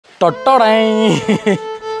டொட்டோடை.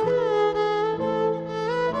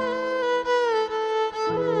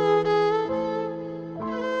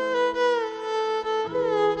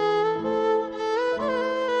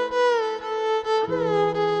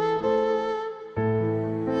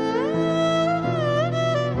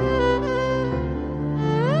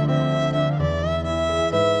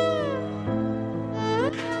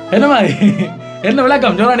 என்ன மாதிரி என்ன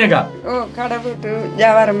விளக்கம் ஜோரானியக்கா? கடை போட்டு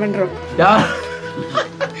வியாபாரம் பண்றோம்.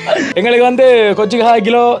 எங்களுக்கு வந்து கொச்சிக்காய்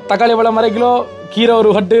கிலோ, தக்காளி பழம் அரை கிலோ, கீரை ஒரு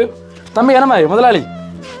கட்டு. தம்பி என்ன மாதிரி முதலாளி?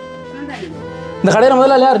 இந்த கடையில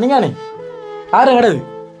முதலாளி யார்? நீங்க யாரு கடை?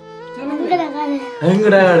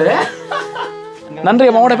 எங்கடா கடை?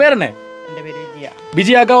 நன்றி. அம்மாவோட பேர் என்ன?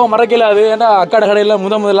 விஜயாக்காவை மறக்கல. அது ஏன்னா அக்காட கடையில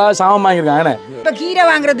முதலா சாமம் வாங்கிருக்காங்க. இப்ப கீரை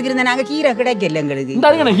வாங்குறதுக்கு இருந்த நாங்க கீரை கிடைக்கல எங்களுக்கு.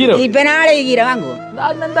 இப்ப நாளை கீரை வாங்குவோம்.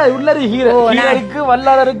 இருக்கு,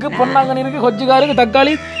 வல்லார இருக்கு, பொன்னாங்கண்ணி இருக்கு, கொச்சிக்காய் இருக்கு,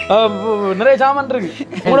 தக்காளி நிறைய சாமான் இருக்கு.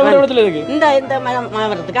 இடத்துல இருக்கு.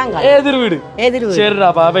 எதிர் வீடு.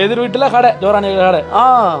 சரிடாப்பா. அப்ப எதிர் வீட்டுல கடை, ஜோரானி கடை.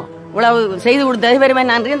 உழவு செய்து கொடுத்தது பெருமை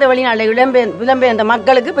நன்றி. இந்த வெளிநாடு புலம்பெயர்ந்த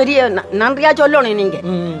மக்களுக்கு பெரிய நன்றியா சொல்லணும். நீங்க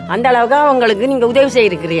அந்த அளவுக்கு அவங்களுக்கு நீங்க உதவி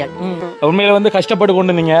செய்யிருக்கிறீர்கள். உண்மையில வந்து கஷ்டப்பட்டு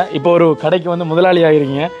கொண்டு நீங்க இப்போ ஒரு கடைக்கு வந்து முதலாளி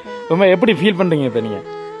ஆகிறீங்க. ரொம்ப எப்படி ஃபீல் பண்றீங்க இப்ப நீங்க?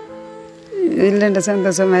 இல்ல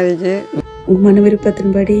சந்தோஷமா இருக்கு. மன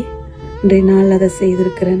விருப்பத்தின்படி இன்றைய நாள் அதை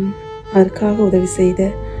செய்திருக்கிறேன். அதற்காக உதவி செய்த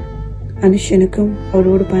அனுஷனுக்கும்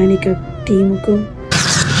அவரோடு பயணிக்கிற டீமுக்கும்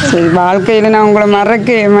சரி, வாழ்க்கையில நான் உங்களை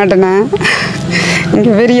மறக்கவே மாட்டேனா.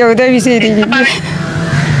 நீங்க பெரிய உதவி செய்றீங்க.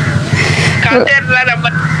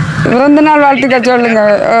 பிறந்த நாள் வாழ்த்துக்கள் சொல்லுங்க.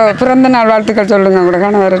 பிறந்த நாள் வாழ்த்துக்கள் சொல்லுங்க உங்களோட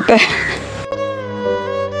கணவர்கிட்ட.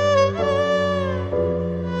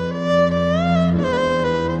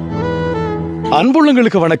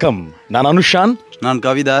 அன்புள்ளங்களுக்கு வணக்கம். நான் அனுஷான். நான்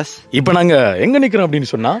கவிதாஸ். இப்போ நாங்க எங்க நிக்கிறோம்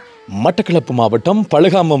அப்படின்னு சொன்னா மட்டக்களப்பு மாவட்டம்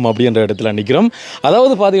பழுகாமம் அப்படின்ற இடத்துல நிற்கிறோம்.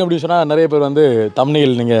 அதாவது பார்த்தீங்க அப்படின்னு சொன்னால் நிறைய பேர் வந்து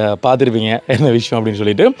தம்ப்நெயில் நீங்கள் பார்த்துருப்பீங்க என்ன விஷயம் அப்படின்னு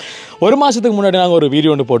சொல்லிட்டு. ஒரு மாதத்துக்கு முன்னாடி நாங்கள் ஒரு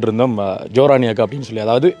வீடியோ ஒன்று போட்டிருந்தோம், ஜோரானி அக்கா அப்படின்னு சொல்லி.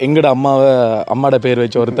 அதாவது எங்களோட அம்மாவோட பேர்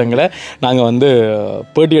வச்ச ஒருத்தங்களை நாங்கள் வந்து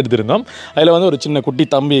பேட்டி எடுத்திருந்தோம். அதில் வந்து ஒரு சின்ன குட்டி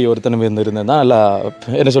தம்பி ஒருத்தனும் இருந்திருந்தேன் தான் நல்லா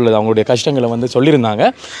என்ன சொல்லுது அவங்களுடைய கஷ்டங்களை வந்து சொல்லியிருந்தாங்க.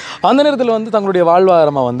 அந்த நேரத்தில் வந்து தங்களுடைய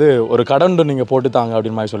வாழ்வாதாரமாக வந்து ஒரு கடை ஒன்று நீங்கள் போட்டுத்தாங்க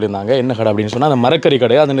அப்படின்னு மாதிரி சொல்லியிருந்தாங்க. என்ன கடை அப்படின்னு சொன்னால் அந்த மரக்கறி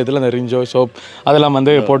கடை. அந்த நேரத்தில் அந்த ரிஞ்சோ சோப் அதெல்லாம்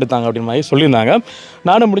வந்து போட்டுத்தாங்க அப்படின்னு மாதிரி சொல்லியிருந்தாங்க.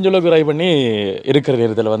 நானும் முடிஞ்ச அளவுக்கு ட்ரை பண்ணி இருக்கிற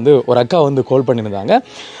நேரத்தில் வந்து ஒரு அக்கா வந்து கால் பண்ணியிருந்தாங்க.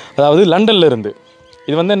 அதாவது லண்டன்ல இருந்து.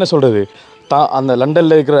 இது வந்து என்ன சொல்கிறது, அந்த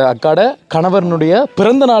லண்டனில் இருக்கிற அக்காட கணவனுடைய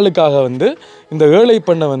பிறந்த நாளுக்காக வந்து இந்த ஏழை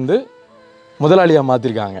பெண்ணை வந்து முதலாளியாக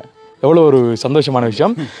மாற்றிருக்காங்க. எவ்வளோ ஒரு சந்தோஷமான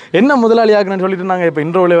விஷயம். என்ன முதலாளி ஆகுன்னு சொல்லிட்டு நாங்கள் இப்போ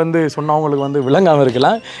இன்ட்ரோவில் வந்து சொன்னவங்களுக்கு வந்து விளங்காமல்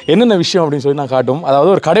இருக்கலாம் என்னென்ன விஷயம் அப்படின்னு சொல்லி நான் காட்டும்.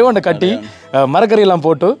 அதாவது ஒரு கடை ஒன்றை கட்டி மரக்கறியெல்லாம்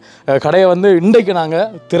போட்டு கடையை வந்து இன்றைக்கு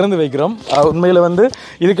நாங்கள் திறந்து வைக்கிறோம். உண்மையில் வந்து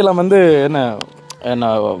இதுக்கெல்லாம் வந்து என்ன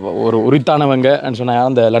ஒரு உரித்தானவங்க சொன்னால்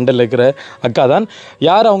அந்த லண்டனில் இருக்கிற அக்கா தான்.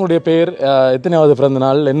 யார், அவங்களுடைய பேர், எத்தனையாவது பிறந்த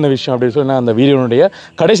நாள், என்ன விஷயம் அப்படின்னு சொல்லி நான் அந்த வீடியோனுடைய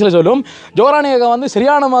கடைசியில் சொல்லுவோம். ஜோரானி அக்கா வந்து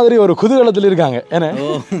சரியான மாதிரி ஒரு குதூகலத்தில் இருக்காங்க. ஏன்னா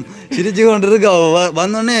சிரிச்சு கொண்டு இருக்கா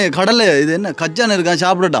வந்தோடனே கடலை இது என்ன கச்சான் இருக்கான்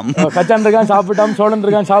சாப்பிடட்டாம், கச்சான் இருக்கான் சாப்பிட்டான், சோழன்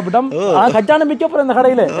இருக்கான் சாப்பிட்டான். கச்சான மிக்க அப்புறம் இந்த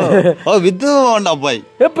கடையில் வித்து வேண்டாம் பாய்.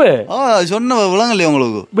 எப்போ சொன்ன விளங்கலையே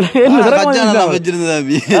உங்களுக்கு வச்சிருந்தேன்.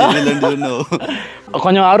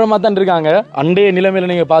 கொஞ்சம் ஆர்வமாக தான் இருக்காங்க. அண்டைய நிலைமையில்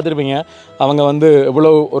நீங்கள் பார்த்துருப்பீங்க. அவங்க வந்து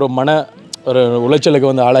எவ்வளோ ஒரு ஒரு உளைச்சலுக்கு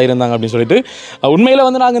வந்து ஆளாயிருந்தாங்க அப்படின்னு சொல்லிட்டு. உண்மையில்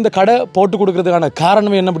வந்து நாங்கள் இந்த கடை போட்டு கொடுக்கறதுக்கான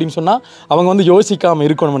காரணம் என்ன அப்படின்னு சொன்னால் அவங்க வந்து யோசிக்காமல்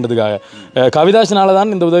இருக்கணும்ன்றதுக்காக. கவிதாசனால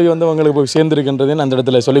தான் இந்த உதவி வந்து அவங்களுக்கு போய் சேர்ந்துருக்குன்றதுன்னு அந்த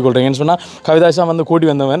இடத்துல சொல்லிக் கொடுறீங்கன்னு சொன்னால் கவிதாசா வந்து கூட்டி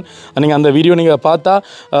வந்தவன். நீங்கள் அந்த வீடியோ நீங்கள் பார்த்தா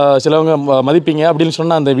சிலவங்க மதிப்பீங்க அப்படின்னு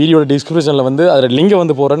சொன்னால் அந்த வீடியோட டிஸ்கிரிப்ஷனில் வந்து அதில் லிங்கை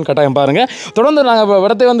வந்து போகிறேன்னு கட்டாயம் பாருங்கள். தொடர்ந்து நாங்கள்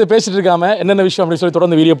இடத்தை வந்து பேசிட்டு இருக்காமல் என்னென்ன விஷயம் அப்படின்னு சொல்லி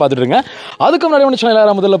தொடர்ந்து வீடியோ பார்த்துட்டு இருங்க. அதுக்கு முன்னாடி ஒன்று சேனல்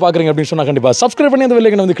யாராவது முதல்ல பார்க்குறீங்க அப்படின்னு சொன்னால் கண்டிப்பாக சப்ஸ்கிரைப் பண்ணி அந்த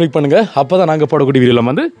வெள்ளைக்கனை வந்து கிளிக் பண்ணுங்கள். அப்போ தான் நாங்கள் போடக்கூடிய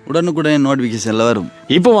வீடியோவில் வந்து உடனுக்குடன் நோட்டிஃபிகேஷன்ல வரும்.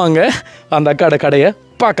 இப்போ வாங்க அந்த அக்காட கடையை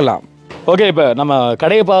பார்க்கலாம். ஓகே, இப்போ நம்ம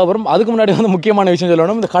கடையை பார்க்க போகிறோம். அதுக்கு முன்னாடி வந்து முக்கியமான விஷயம்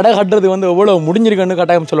சொல்லணும். இந்த கடை கட்டுறது வந்து எவ்வளோ முடிஞ்சிருக்குன்னு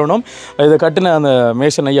கட்டாயம் சொல்லணும். இதை கட்டின அந்த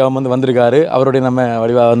மேசன் ஐயா வந்து வந்திருக்காரு. அவருடைய நம்ம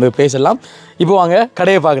வடிவாக வந்து பேசலாம். இப்போ வாங்க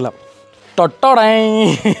கடையை பார்க்கலாம். டொட்டோடை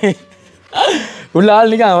உள்ள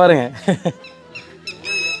ஆள் நிற்க பாருங்க.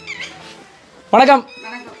 வணக்கம்.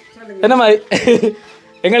 என்ன மாதிரி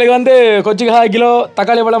எங்களுக்கு வந்து கொச்சிக்காய் கிலோ,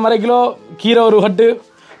 தக்காளி பழம் அரை கிலோ, கீரை ஒரு கட்டு,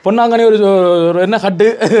 பொன்னாங்கண்ணி ஒரு என்ன கட்டு,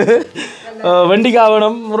 வெண்டிக்காய்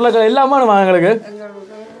வேணும், உருளைக்கிழங்கு எல்லாம் வேணுமா எங்களுக்கு?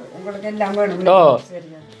 ஓ,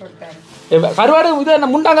 கருவாடு இது என்ன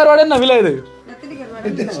முண்டா கருவாடு என்ன விலை? இது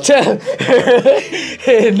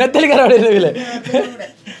நெத்தலி கருவாடு என்ன விலை?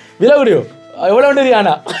 விலை முடியும் எவ்வளோ உண்டு?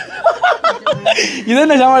 ஆனா இது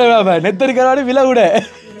என்ன சமாளி நெத்தலி கருவாடு விலை விட.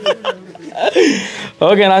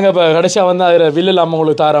 ஓகே, நாங்கள் இப்போ கடைசியாக வந்து அதில் வில்லு இல்லாமல்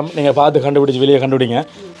உங்களுக்கு தாரோம். நீங்கள் பார்த்து கண்டுபிடிச்சி வெளியே கண்டுபிடிங்க.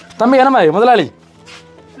 தம்பி என்ன மாதிரி முதலாளி?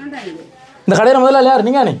 இந்த கடையில முதல்ல யார்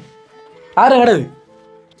நீங்க நீ யாரு கடை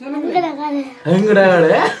எங்கடா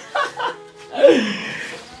கடை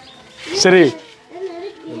சரி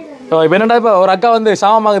இப்போ என்னடா இப்போ ஒரு அக்கா வந்து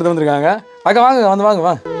சாமான் வாங்குறது வந்திருக்காங்க அக்கா வாங்க வந்து வாங்க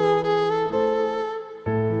வாங்க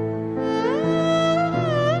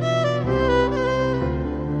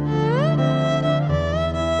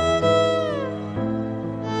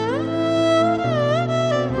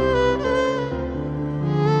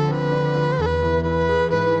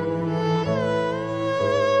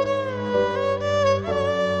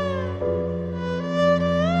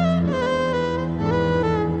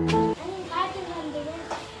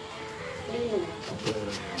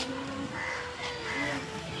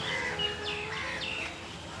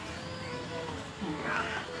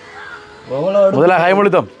முதல்ல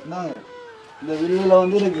ஹைமுழுத்தம் இந்த வில்லுல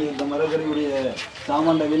வந்து இருக்கு இந்த மரக்கறிக்குரிய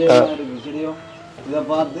சாமான்ட விலையெல்லாம் இருக்கு சரியும் இதை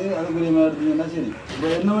பார்த்து அதுக்குரிய மாதிரி எடுத்தீங்கன்னா சரி இப்போ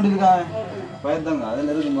என்ன பண்ணிருக்காங்க பயத்தாங்க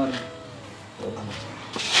அதில் இருக்கு மாதிரி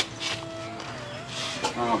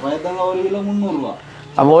பயத்தாங்க ஒரு கிலோ 300 ரூபா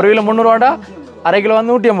அப்போ ஒரு கிலோ 300 ரூபாண்டா அரை கிலோ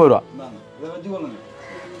வந்து 150 ரூபா இதை வச்சுக்கொள்ளுங்க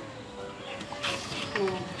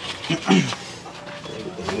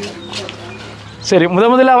சரி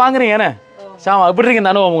முதல்ல வாங்குறீங்க என்ன சாமா எப்படி இருக்கு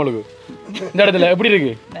இந்த அனுபவம் உங்களுக்கு இந்த இடத்துல எப்படி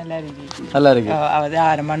இருக்கு நல்லா இருக்கு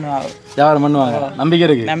வியாபாரம் பண்ணுவாங்க நம்பிக்கை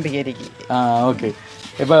இருக்கு ஓகே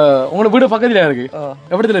இப்போ உங்களுக்கு வீடு பக்கத்துல இருக்கு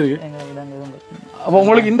எப்படி இருக்கு அப்போ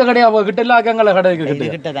உங்களுக்கு இந்த கடையா கிட்ட இல்ல அக்கங்கள கடை இருக்கு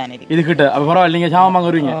இது கிட்ட அப்ப பரவாயில்ல நீங்க சாமான் வாங்க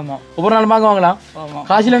வருவீங்க ஒவ்வொரு நாள் வாங்குவாங்களா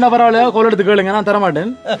காசு இல்லைன்னா பரவாயில்ல கோல் எடுத்து கேளுங்க நான்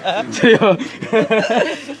தரமாட்டேன் சரியோ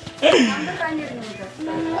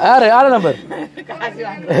யாரு நம்பர்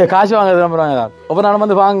காசு வாங்குறது நம்பர் வாங்க ஒவ்வொரு நாளும்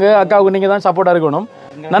வந்து வாங்க அக்காவுக்கு நீங்க தான் சப்போர்ட்டா இருக்கணும்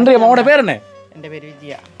நன்றி அம்மா உங்களோட பேர் என்ன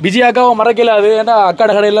விஜயா அக்காவை மறக்கல அது ஏன்னா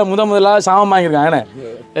அக்காட கடையில் முதலா சாமான் வாங்கியிருக்காங்க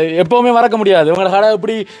எப்பவுமே மறக்க முடியாது உங்களோட கடை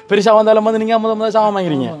எப்படி பெருசா வந்தாலும் வந்து நீங்க முதல்ல சாமான்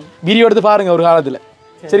வாங்கிறீங்க வீடியோ எடுத்து பாருங்க ஒரு காலத்துல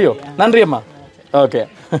சரியோ நன்றி அம்மா ஓகே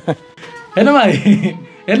என்னம்மா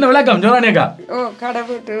என்ன விளக்கம் ஜோரானி அக்கா கடை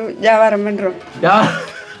போட்டு வியாபாரம் பண்றோம்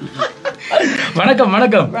வணக்கம்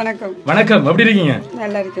வணக்கம் வணக்கம் வணக்கம் எப்படி இருக்கீங்க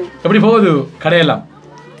நல்லா இருக்கும் எப்படி போகுது கடையெல்லாம்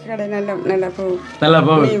கடை நல்லா போகும் நல்லா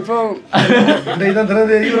போகுது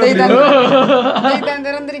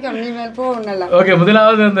ஓகே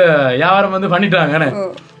முதலாவது அந்த வியாபாரம் வந்து பண்ணிட்டாங்க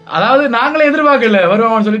அதாவது நாங்களே எதிர்பார்க்கல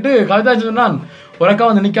வருவாங்கன்னு சொல்லிட்டு கவிதா சொன்னான் ஒரு அக்கா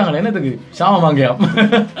வந்து நிக்காங்களே என்னத்துக்கு சாமான் வாங்கியா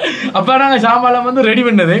அப்ப நாங்க சாமான் வந்து ரெடி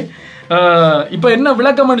பண்ணது இப்ப என்ன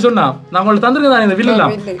விளக்கம்னு சொன்னா நான் உங்களுக்கு தந்திருக்கேன் தான் இந்த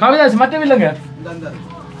வில்லாம் கவிதாஸ் மற்ற வில்லுங்க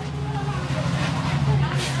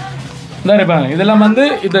இருப்பாங்க இதெல்லாம் வந்து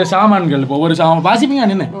இந்த சாமான்கள் இப்போ ஒவ்வொரு சாமான் வாசிப்பீங்க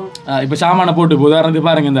என்ன இப்போ சாமானை போட்டு உதாரணத்துக்கு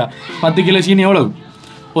பாருங்க இந்த 10 கிலோ சீனி எவ்வளவு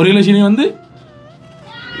 1 கிலோ சீனி வந்து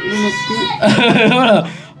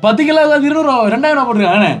 10 கிலோ 200 ரூபா 2000 ரூபா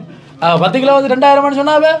போட்டுருக்காங்க 10 கிலோ வந்து 2000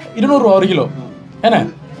 சொன்னா 200 ரூபா 1 கிலோ என்ன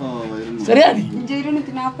சரியா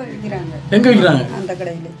 240 விக்கிறாங்க எங்க விக்கிறாங்க அந்த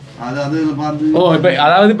கடையில ஓ இப்ப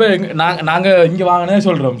அதாவது இப்ப நாங்க இங்க வாங்கினே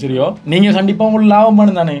சொல்றோம் சரியோ நீங்க கண்டிப்பா உங்களுக்கு லாபம்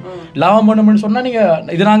பண்ணும் தானே லாபம் பண்ணணும்னு சொன்னா நீங்க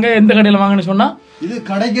இது நாங்க எந்த கடையில வாங்கன்னு சொன்னா இது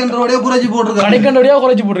கடைக்கன்றோடய குறைச்சி போட்டுருக்காங்க கடைக்கன்றோடய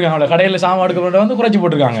குறைச்சி போட்டுருக்காங்க கடையில சாமான் எடுக்கிறோட வந்து குறைச்சி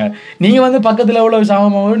போட்டுருக்காங்க நீங்க வந்து பக்கத்துல எவ்வளவு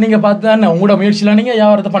சாமான் நீங்க பார்த்து தானே உங்களோட முயற்சியில நீங்க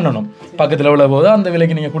வியாபாரத்தை பண்ணணும் பக்கத்துல எவ்வளவு போதோ அந்த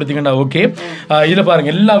விலைக்கு நீங்க கொடுத்தீங்கன்னா ஓகே இதுல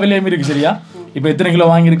பாருங்க எல்லா விலையும் இருக்கு சரியா இப்போ எத்தனை கிலோ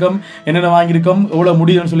வாங்கியிருக்கோம் என்னென்ன வாங்கியிருக்கோம் எவ்வளோ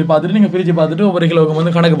முடியும்னு சொல்லி பார்த்துட்டு நீங்கள் பிரித்து பார்த்துட்டு ஒவ்வொரு கிலோவுக்கு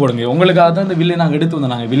வந்து கணக்கு போடுங்க உங்களுக்காக தான் இந்த வில்லை நாங்கள் எடுத்து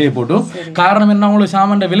வந்தோம் நாங்கள் விலையை போட்டோம் காரணம் என்ன உங்களுக்கு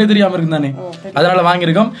சாமான் விலை தெரியாமல் இருக்கு தானே அதனால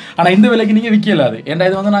வாங்கியிருக்கோம் ஆனால் இந்த விலைக்கு நீங்கள் விற்கலாது ஏன்டா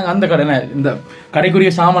இது வந்து நாங்கள் அந்த கடை இந்த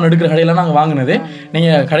கடைக்குரிய சாமான் எடுக்கிற கடையில நாங்கள் வாங்கினது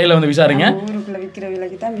நீங்கள் கடையில் வந்து விசாரிங்க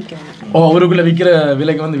ஊருக்குள்ள விற்கிற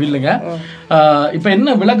விலைக்கு வந்து வில்லுங்க இப்போ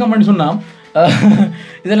என்ன விளக்கம்னு சொன்னா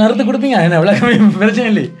இதை நிறுத்து கொடுப்பீங்க என்ன விளக்கமே பிரச்சனை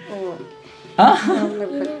இல்லை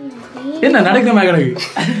என்ன நடக்குற கிடக்கு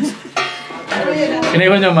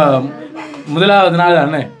இன்னைக்கு கொஞ்சம் முதலாவது நாள்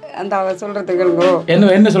தானே அந்த அவ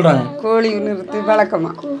சொல்றதுக்கு என்ன சொல்றாங்க கோழி நிறுத்து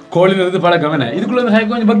பழக்கமா கோழி நிறுத்து பழக்கம் என்ன இதுக்குள்ள இருந்து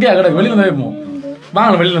கொஞ்சம் பக்கியா கிடக்கு வெளியில தயப்போம்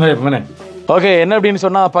வாங்க வெளியில தயப்போம் என்ன ஓகே என்ன அப்படின்னு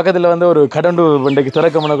சொன்னா பக்கத்துல வந்து ஒரு கடண்டு இன்றைக்கு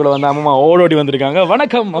திறக்கமனக்குள்ள வந்து அம்மா ஓடோடி வந்திருக்காங்க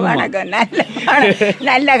வணக்கம் வணக்கம்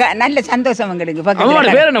நல்ல நல்ல சந்தோஷம் எங்களுக்கு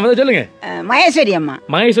அம்மாவோட பேர் என்ன முதல்ல சொல்லுங்க மகேஸ்வரி அம்மா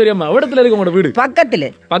மகேஸ்வரி அம்மா இடத்துல இருக்கு உங்களோட வீடு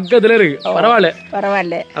பக்கத்துல இருக்கு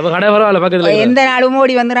பரவாயில்ல அப்ப கடை பரவாயில்ல பக்கத்துல எந்த நாளும்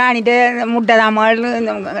ஓடி வந்து ராணிட்டு முட்டை தாமல்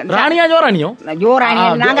ராணியா ஜோராணி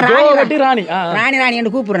நாங்க ராணி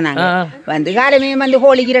கூப்பிடுறோம் நாங்க வந்து காலமே வந்து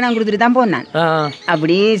கோழிக்கு நான் கொடுத்துட்டு தான் போனான்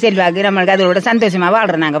அப்படி செல்வாக்கு நம்மளுக்கு அதோட சந்தோஷமா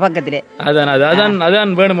வாழ்றோம் நாங்க பக்கத்துல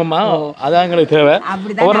அதான் வேணுமாம்மா, அதான் எங்களுக்கு தேவை.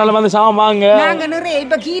 ஒரு நாள் வந்து சாமான் வாங்க. நாங்க நிறைய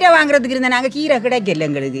இப்ப கீரை வாங்குறதுக்கு இருந்தா நாங்க கீரை கிடைக்கல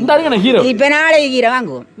எங்களுக்கு. ஹீரோ இப்ப நாளைக்கு கீரை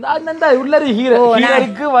வாங்குவோம். உள்ளது ஹீரோ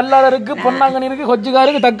இருக்கு, வல்லார இருக்கு, பொன்னாங்கண்ணி இருக்கு, கொச்சிக்காய்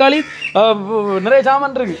இருக்கு, தக்காளி, நிறைய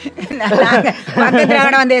சாமான் இருக்கு. பக்கத்துல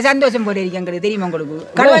வந்து சந்தோஷம் போல இருக்கு எங்களுக்கு, தெரியுமா உங்களுக்கு?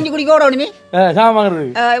 கடுவாஞ்சி குடிக்க ஓடணுமே சாமான் வாங்குறது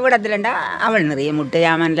விடத்துலண்டா. அவள் நிறைய முட்டை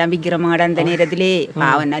சாமான் எல்லாம் விற்கிற மாட அந்த நேரத்திலே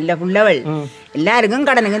அவன் நல்ல புள்ளவள். எல்லாருக்கும்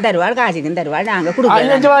கடனுக்கும் தருவாள், காசுக்கும் தருவாள். நாங்க கொடுக்க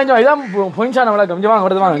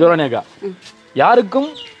யாருக்கும்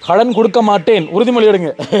கடன் கொடுக்க மாட்டேன் உறுதிமொழி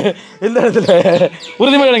எடுங்க. இந்த இடத்துல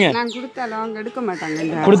உறுதிமொழி எடுங்க. கொடுத்தாலும் எடுக்க மாட்டாங்க.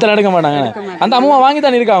 கொடுத்தாலும் எடுக்க மாட்டாங்க. அந்த அம்மா வாங்கி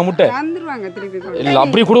தானே இருக்காங்க முட்டை. இல்ல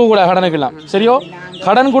அப்படி கொடுக்க கூடாது கடனுக்கு எல்லாம். சரியோ,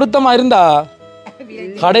 கடன் கொடுத்தமா இருந்தா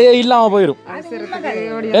கடையே இல்லாம போயிரும்.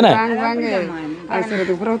 என்ன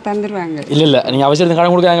இல்ல இல்ல நீங்க அவசரத்துக்கு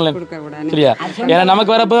கடன் கொடுக்காங்களே சரியா? ஏன்னா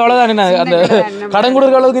நமக்கு வரப்போது அவ்வளவுதான். என்ன அந்த கடன்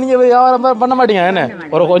கொடுக்குற அளவுக்கு நீங்க வியாபாரம் பண்ண மாட்டீங்க. என்ன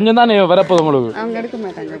ஒரு கொஞ்சம் தான் வரப்போது உங்களுக்கு.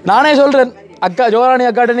 நானே சொல்றேன், அக்கா ஜோராணி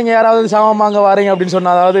அக்காட்ட நீங்க யாராவது சாமான் வாங்க வாரீங்க அப்படின்னு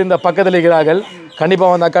சொன்னா, அதாவது இந்த பக்கத்தில் இருக்கிறார்கள்,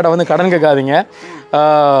 கண்டிப்பா வந்து அக்காட்ட வந்து கடன் கேட்காதீங்க.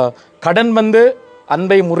 கடன் வந்து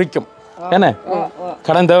அன்பை முறிக்கும். என்ன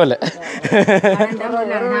கடன் தேவையில்ல,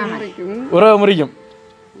 உறவு முறிக்கும்.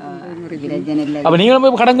 அப்ப நீங்களும்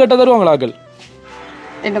போய் கடன் கேட்ட தருவாங்களாக்கள்?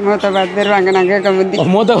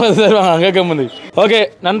 ஓகே,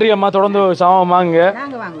 நன்றி அம்மா. தொடர்ந்து சாமான் வாங்க.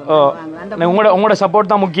 உங்களோட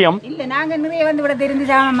சப்போர்ட் தான் முக்கியம்.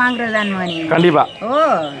 கண்டிப்பா.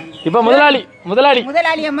 இப்ப முதலாளி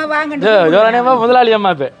அம்மா வாங்க, முதலாளி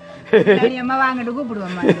அம்மா இப்ப அம்மா வாங்கிட்டு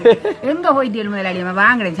கூப்பிடுவோம். எங்க போயிட்டு முதலாளி அம்மா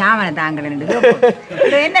வாங்கினேன் சாமான தாங்கன்னு என்னன்னு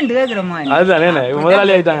கேக்குறோம். அதுதானே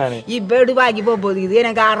முதலாளி ஆயிட்டாங்க. இப்ப எடுப்பாக்கி போகுது, இது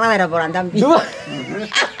எனக்கு அறம் வர போறான் தம்பி.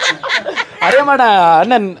 அறைய மாட்டேன்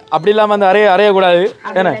அண்ணன், அப்படி இல்லாம வந்து அறையக்கூடாது.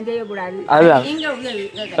 அதுதான்.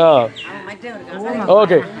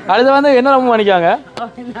 ஓகே, அடுத்து வந்து என்ன முகம் பண்ணிக்காங்க.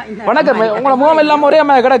 வணக்கம், உங்களோட முகம் இல்லாம ஒரே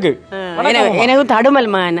அம்மா கிடக்கு. எனக்கு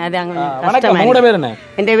தடுமல் மான். வணக்கம், உங்களோட பேர் என்ன?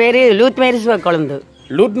 என் பேரு லூத்மேரி சிவக்கொழுந்து.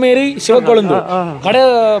 லூத்மேரி சிவக்கொழுந்து. கடை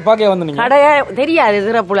பாக்க வந்து கடைய தெரியாது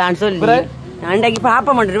சிறப்புலான்னு சொல்லி அன்றைக்கு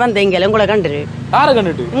பாப்ப மட்டும் வந்தேன். இங்க உங்களை கண்டு. யாரை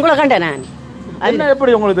கண்டுட்டு? உங்களை கண்டேன் நான். என்ன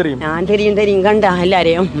எப்படி உங்களுக்கு தெரியும்? நான் தெரியும் கண்டா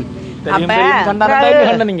எல்லாரையும்.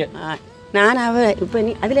 நீங்க நான் அவர் இப்ப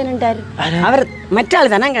நீ அதுல நின்றாரு அவர் மற்ற ஆளு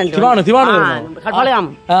தானே கண்டு.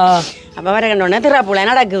 அப்ப வர கண்டோடனே திராப்புல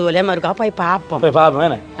நடக்குது போல இருக்கும். அப்ப பாப்போம்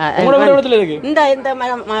இந்த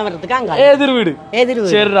மாவட்டத்துக்கு அங்க எதிர் வீடு.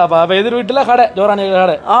 சரிடாப்பா, எதிர் வீட்டுல கடை ஜோரானி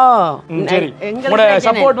கடை. சரி, உங்களோட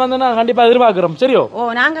சப்போர்ட் வந்து நான் கண்டிப்பா எதிர்பார்க்கிறோம். சரியோ? ஓ,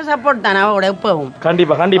 நாங்க சப்போர்ட் தானே அவரோட எப்பவும்.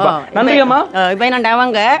 கண்டிப்பா கண்டிப்பா. நன்றி அம்மா. இப்ப என்னண்டா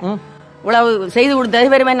அவங்க உழவு செய்து கொடுத்தது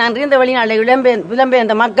பெருமை நன்றி. இந்த வெளிநாடு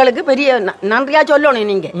புலம்பெயர்ந்த மக்களுக்கு பெரிய நன்றியா சொல்லணும்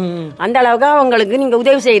நீங்க. அந்த அளவுக்கு அவங்களுக்கு நீங்க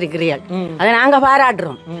உதவி செய்திருக்கிறீர்கள். அதை நாங்க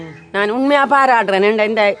பாராட்டுறோம். நான் உண்மையா பாராட்டுறேன்.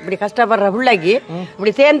 இந்த இப்படி கஷ்டப்படுற பிள்ளைக்கு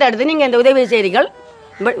இப்படி தேர்ந்தெடுத்து நீங்க இந்த உதவி செய்றீர்கள்.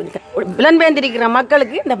 புலம்பெயர்ந்திருக்கிற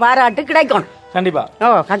மக்களுக்கு இந்த பாராட்டு கிடைக்கணும். கண்டிப்பா. ஓ,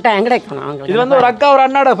 கட்டாயம் கிடைக்கணும். இது வந்து ஒரு அக்கா ஒரு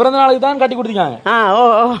அண்ணாட பிறந்த நாளுக்கு தான் கட்டி கொடுத்தீங்க.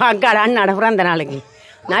 அக்கா அண்ணாட பிறந்த நாளுக்கு.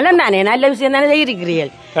 நல்லதானே, நல்ல விஷயம் தானே செய்திருக்கிறீர்கள்.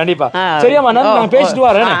 கண்டிப்பா. சரியாம்மா, நான் பேசிட்டு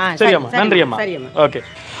வரேன். சரியாம்மா, நன்றி அம்மா. Okay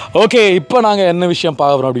okay. இப்போ நாங்கள் என்ன விஷயம்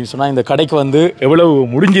பார்க்குறோம் அப்படின்னு சொன்னால், இந்த கடைக்கு வந்து எவ்வளவு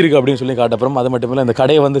முடிஞ்சிருக்கு அப்படின்னு சொல்லி காட்டப்புறம், அது மட்டும் இல்லை இந்த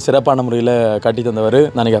கடையை வந்து சிறப்பான முறையில் கட்டி தந்தவர்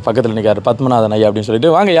நினைக்க பக்கத்தில் நிற்கார் பத்மநாதன் ஐயா அப்படின்னு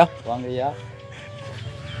சொல்லிட்டு. வாங்கய்யா வாங்கய்யா.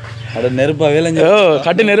 நெருப்பா வேலைங்க.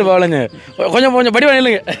 கட்டு நெருப்பா வேலைங்க. கொஞ்சம் கொஞ்சம் படி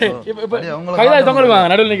இல்லைங்க. கைதாய் தொங்கலுக்கு வாங்க,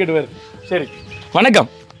 நடுவில் நிற்கிட்டு. சரி, வணக்கம்.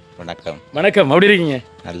 வணக்கம். வணக்கம், எப்படி இருக்கீங்க?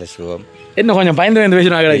 நல்ல சுகம். என்ன கொஞ்சம் பயந்து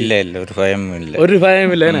பேசுறாங்க? இல்லை இல்லை, ஒரு பயமும் இல்லை. ஒரு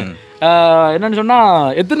பயம் இல்லை. என்னன்னு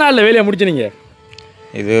சொன்னால், எத்தனை நாளில் வேலையை முடிச்சினீங்க?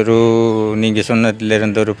 இது ஒரு நீங்கள்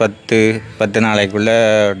சொன்னதுலேருந்து ஒரு 10 நாளைக்குள்ளே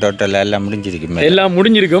டோட்டலாக எல்லாம் முடிஞ்சிருக்கும். எல்லாம்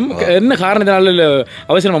முடிஞ்சிருக்கும். என்ன காரணத்தினால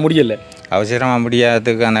அவசரமாக முடியலை? அவசரமாக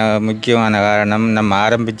முடியாததுக்கான முக்கியமான காரணம், நம்ம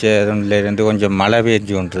ஆரம்பித்ததுலேருந்து கொஞ்சம் மழை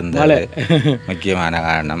பெஞ்சு கொண்டு இருந்தது. முக்கியமான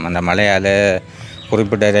காரணம் அந்த மழையால்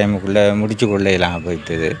குறிப்பிட்ட டைமுக்குள்ளே முடிச்சு கொள்ளையெல்லாம்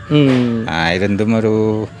போயிட்டது. இருந்தும் ஒரு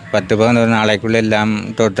 10-11 நாளைக்குள்ளே எல்லாம்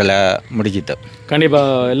டோட்டலாக முடிச்சிட்டோம்.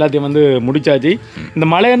 கண்டிப்பாக எல்லாத்தையும் வந்து முடிச்சாச்சு. இந்த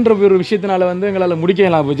மழைன்ற ஒரு விஷயத்தினால வந்து எங்களால்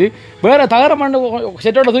முடிக்கலாம் போச்சு. வேறு தகர மண்ணு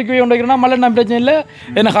செட்டோட தூக்கி கொண்டு வைக்கிறோம்னா மழை நான் பிரச்சனை இல்லை,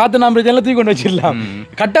 என்ன காற்று நான் பிரச்சனை இல்லை, தூக்கி கொண்டு வச்சிடலாம்.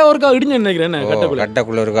 கட்டை ஒருக்கா இடிஞ்சு நினைக்கிறேன்.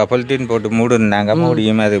 கட்டைக்குள்ளே இருக்கா பொலிட்டீன் போட்டு மூடுனாங்க.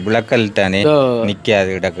 மூடியும் அது விளக்கல் தானே நிற்காது,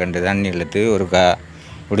 இடக்கண்டு தண்ணி இழுத்து ஒருக்கா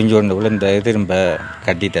முடிஞ்சு கொண்டு விழுந்த திரும்ப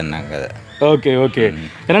கட்டி தந்தாங்க அதை. Okay okay.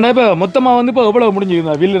 என்னடா இப்போ மொத்தமாக வந்து இப்போ எவ்வளோ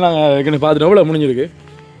முடிஞ்சிருந்தா வில்லு நாங்கள் பார்த்துட்டு எவ்வளோ முடிஞ்சிருக்கு?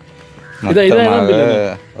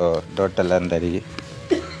 டோட்டலாக இருந்தாரு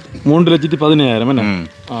 3,17,000. என்ன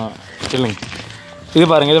சொல்லுங்க. இது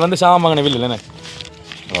பாருங்க, இது வந்து சாமான் வாங்கின வில்லு இல்லைண்ணே.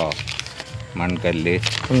 ஓ, மண்கல்.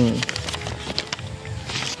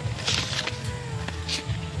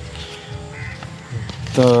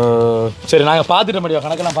 சரி நாங்கள் பார்த்துட்டோம் முடியும்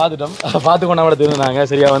கணக்கெல்லாம் பார்த்து கொண்டாட தெரிஞ்சாங்க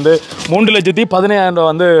சரியா வந்து 3,15,000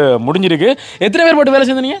 வந்து முடிஞ்சிருக்கு. எத்தனை பேர் போட்டு வேலை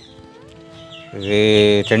செஞ்சீங்க? இது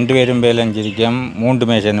 2 பேரும் வேலை செஞ்சிருக்கோம்,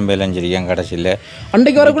 3 மேசனும் வேலை செஞ்சிருக்கோம். கடைசியில்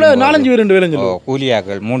அன்றைக்கு வரக்குள்ள 4-5 பேர் 2 வேலை செஞ்சோம்.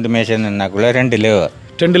 கூலியாக்கள் 3 மேசன்னாக்குள்ள 2 லேவர்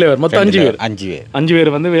மொத்தம் 5 பேர்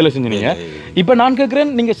வந்து வேலை செஞ்சீங்க. இப்போ நான்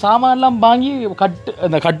கேட்குறேன், நீங்கள் சாமான்லாம் வாங்கி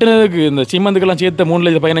அந்த கட்டுனதுக்கு இந்த சீமந்துக்கெல்லாம் சேர்த்த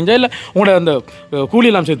 3,15,000 இல்லை உங்களோட அந்த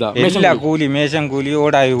கூலியெல்லாம் சேர்த்தா? எல்லா கூலி, மேசன் கூலி,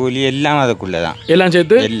 ஓடாய் கூலி எல்லாம் அதுக்குள்ளே தான். எல்லாம்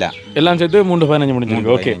சேர்த்து 3,15,000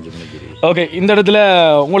 முடிஞ்சிருக்கு. ஓகே இந்த இடத்துல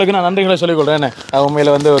உங்களுக்கு நான் நன்றிகளை சொல்லிக் கொள்கிறேன்.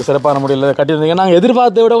 உண்மையில் வந்து ஒரு சிறப்பான முறையில் கட்டி தந்தீங்க. நாங்கள்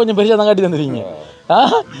எதிர்பார்த்த விட கொஞ்சம் பெருசாக தான் கட்டி தந்துருக்கீங்க.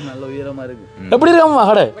 நல்ல உயரமாக இருக்குது. எப்படி இருக்காம்மா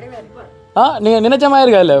கடை? நீங்கள் நினைச்ச மாதிரி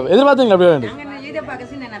இருக்கா? இல்லை எதிர்பார்த்தீங்களா? அப்படி வேணும்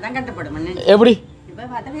எப்படி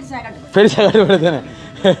பெருசாக கட்டுப்படுது தானே?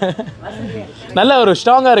 நல்ல ஒரு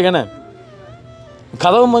ஸ்ட்ராங்காக இருக்குண்ணே.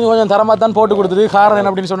 கதவு கொஞ்சம் தரமாக தான் போட்டு கொடுத்துட்டு காரணம் என்ன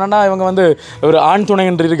அப்படின்னு சொன்னா இவங்க வந்து ஒரு ஆண்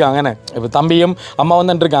துணைன்று இருக்காங்கண்ணே. இப்போ தம்பியும் அம்மா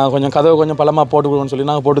வந்து இருக்காங்க, கொஞ்சம் கதவு கொஞ்சம் பலமாக போட்டு கொடுக்கணும்னு சொல்லி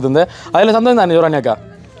நாங்கள் போட்டு தந்தேன். அதில் சந்தோஷம் தானே யோரானியாக்கா?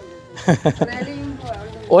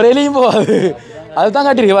 ஒரு எலியும் போகாது, அதுதான்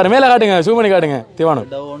காட்டிருக்கு. வேறு மேலே காட்டுங்க, சூ பண்ணி காட்டுங்க. திவானு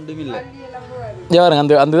ஒன்றும் இல்லை பாருங்க,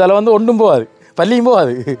 அந்த அந்த இதில் வந்து ஒன்றும் போகாது, பள்ளியும்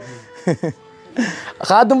போகாது,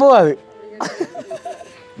 காத்தும் போகாது.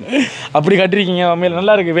 அப்படி கட்டிருக்கீங்க. உண்மையில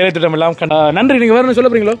நல்லா இருக்கு. வேலை திட்டம் எல்லாம் நன்றி. நீங்கள் வேற என்ன சொல்ல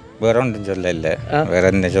போறீங்களோ? வேற ஒன்றும் சொல்ல இல்லை, வேற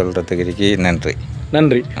என்ன சொல்றதுக்கு இருக்கு.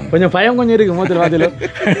 நன்றி. கொஞ்சம் பயம் கொஞ்சம் இருக்கு மூத்தில் வாதில.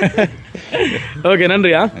 ஓகே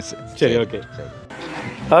நன்றியா. சரி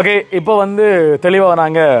ஓகே இப்போ வந்து தெளிவாக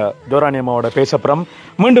நாங்கள் ஜோரானி அம்மாவோட பேசப்புறம்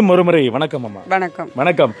மீண்டும் ஒரு முறை வணக்கம் அம்மா.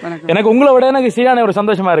 வணக்கம். எனக்கு உங்களை விட எனக்கு சரியான ஒரு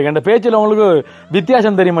சந்தோஷமா இருக்கு. இந்த பேச்சில் உங்களுக்கு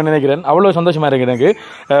வித்தியாசம் தெரியுமா நினைக்கிறேன். அவ்வளோ சந்தோஷமா இருக்கு எனக்கு.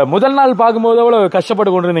 முதல் நாள் பார்க்கும்போது அவ்வளோ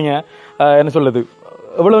கஷ்டப்பட்டு கொண்டிருந்தீங்க. என்ன சொல்லுது,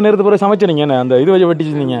 எவ்வளவு நேரத்துக்கு பிறகு சமைச்சிருங்க, என்ன அந்த இது வச்சு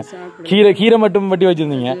வெட்டிச்சிருந்தீங்க, கீரை மட்டும் வெட்டி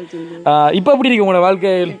வச்சிருந்தீங்க. இப்போ எப்படி இருக்கு உங்களோட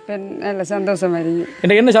வாழ்க்கையில்? நல்ல சந்தோஷமா இருக்கு.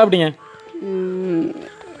 எனக்கு என்ன சாப்பிட்டீங்க?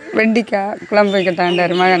 வெண்டிக்காய் குழம்பு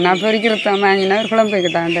வைக்கட்டாண்டாரு மகன். நான் பொறிக்கிறது தான் வாங்கினா குழம்பு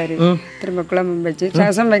வைக்கட்டாண்டாரு, திரும்ப குழம்பு வச்சு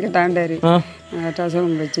ரசம் வைக்கட்டாண்டாரு,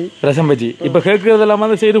 ரசம் வச்சு. இப்போ கேட்கறது எல்லாம்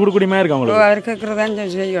வந்து செய்து கொடுக்கக்கூடிய இருக்கா உங்களுக்கு? அவர் கேட்கறதான்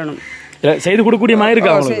செய்யணும், செய்து கொடுக்கக்கூடிய மாதிரி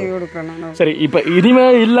இருக்கா உங்களுக்கு? சரி, இப்போ இனிமே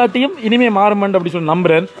இல்லாட்டியும் இனிமே மாறுமெண்ட் அப்படி சொல்லி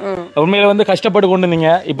நம்புறேன். உண்மையில வந்து கஷ்டப்பட்டு கொண்டு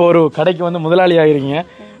இருந்தீங்க, இப்போ ஒரு கடைக்கு வந்து முதலாளி ஆகிறீங்க.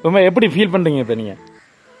 உண்மை எப்படி ஃபீல் பண்றீங்க இப்போ நீங்க?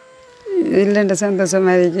 இல்லைன்ற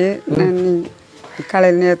சந்தோஷமா இருக்கு. நான்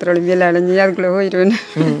காலையில் நேரத்தோட வேலை அடைஞ்சி அதுக்குள்ளே போயிடுவேன்.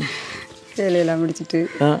 வேலையெல்லாம் முடிச்சுட்டு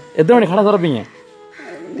எத்தனை மணி கடை திறப்பீங்க?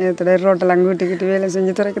 நேரத்தோட ரோட்டெல்லாம் கூட்டிக்கிட்டு வேலை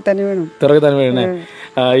செஞ்சு திறக்க தண்ணி வேணும்.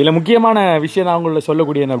 இதில் முக்கியமான விஷயம் நான் உங்களை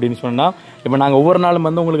சொல்லக்கூடிய என்ன அப்படின்னு சொன்னால், இப்போ நாங்கள் ஒவ்வொரு நாளும்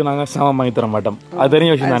வந்து உங்களுக்கு நாங்கள் சமம் வாங்கி தர மாட்டோம், அது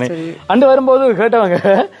தெரிஞ்ச விஷயம் தானே. அண்டு வரும்போது கேட்டவங்க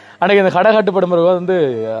அன்றைக்கி அந்த கடை கட்டுப்படும் போது வந்து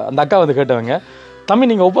அந்த அக்கா வந்து கேட்டவங்க, தம்பி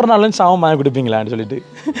நீங்கள் ஒவ்வொரு நாளும் சாமம் வாங்கி கொடுப்பீங்களான்னு சொல்லிட்டு.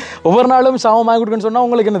 ஒவ்வொரு நாளும் சாமம் வாங்கி கொடுக்குன்னு சொன்னால்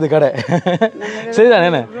உங்களுக்கு என்னது கடை?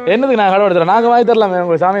 சரிதானே, என்னதுக்கு நான் கடை எடுத்துறேன், நாங்கள் வாங்கி தரலாமே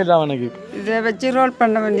உங்களுக்கு சாமியில் தான் எனக்கு இதை வச்சு ரோல்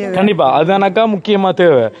பண்ண வேண்டியது. கண்டிப்பாக அதுதானக்கா முக்கியமாக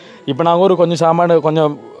தேவை. இப்போ நாங்கள் ஒரு கொஞ்சம் சாமான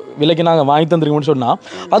கொஞ்சம் விலைக்கு நாங்கள் வாங்கி தந்துருக்கோம்னு சொன்னால்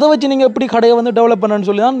அதை வச்சு நீங்கள் எப்படி கடையை வந்து டெவலப் பண்ணணும்னு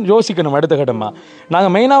சொல்லி தான் யோசிக்கணும் அடுத்த கட்டமாக.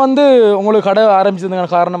 நாங்கள் மெயினாக வந்து உங்களுக்கு கடை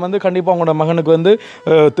ஆரம்பிச்சதுக்கான காரணம் வந்து கண்டிப்பாக உங்களோட மகனுக்கு வந்து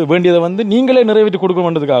வேண்டியதை வந்து நீங்களே நிறைவேற்றி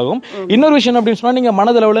கொடுக்கணுன்றதுக்காகவும். இன்னொரு விஷயம் அப்படின்னு சொன்னால், நீங்கள்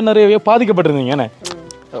மனதளவில் நிறையவே பாதிக்கப்பட்டிருந்தீங்கன்னு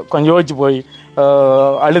கொஞ்சம் யோசிச்சு போய்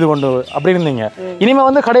அழுது கொண்டு அப்படி இருந்தீங்க. இனிமேல்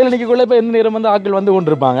வந்து கடையில் நிற்கக்குள்ள இப்போ எந்த நேரம் வந்து ஆட்கள் வந்து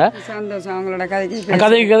கொண்டு இருப்பாங்க, சந்தோஷம் அவங்களோட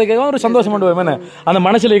கதைக்கு ஒரு சந்தோஷம் கொண்டு போய் அந்த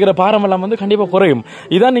மனசில் இருக்கிற பாரம் எல்லாம் வந்து கண்டிப்பாக குறையும்.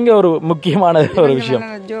 இதான் நீங்கள் ஒரு முக்கியமான ஒரு விஷயம்.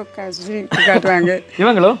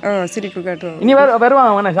 இவங்களும் சிரிப்பு காட்டுவாங்க. இனி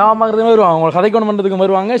வருவாங்க, சாமமாக வருவாங்க, உங்களை கதை கொண்டு பண்ணுறதுக்கு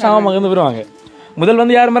வருவாங்க, சாமமாக இருந்து வருவாங்க. முதல்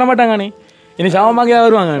வந்து யாரும் வர மாட்டாங்க, நீ இனி சாமமாக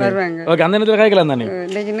வருவாங்க. ஓகே, அந்த நேரத்தில் கேட்கலாம் தானே.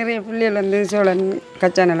 இன்னைக்கு நிறைய பிள்ளைகள் வந்து சோழன்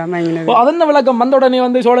கச்சான் எல்லாம் வாங்கினது. அதென்ன விளக்கம் வந்த உடனே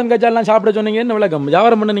வந்து சோழன் கச்சாலாம் சாப்பிட சொன்னீங்க, என்ன விளக்கம்?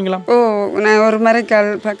 வியாபாரம் பண்ணீங்களா? நான் ஒரு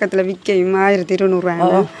மரைக்கால் பக்கத்தில் விற்கையும்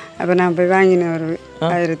 1200 அப்போ நான் போய் வாங்கினேன். ஒரு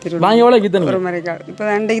 1200 வாங்கி எவ்வளோ கித்தன ஒரு மரைக்கால்.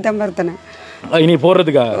 இப்போ அண்டைக்கு தான் பருத்தனேன் இனி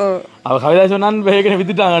போடுறதுக்கா. அவ கவிதா சொன்னான்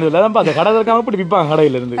வித்துட்டாங்க, அந்த கடை இருக்காம இப்படி விற்பாங்க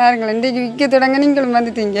கடையில இருந்து. இன்றைக்கு விற்க தொடங்க நீங்களும்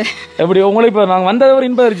வந்துட்டீங்க. எப்படி உங்களுக்கு இப்போ நாங்கள் வந்தது ஒரு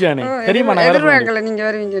இன்பம் இருந்துச்சு தெரியுமா? எதிர்பார்க்கல நீங்க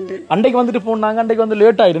வருவீங்க. அன்றைக்கு வந்துட்டு போனாங்க, அன்றைக்கு வந்து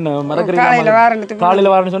லேட் ஆயிடுன்னு மறக்கிறீங்க.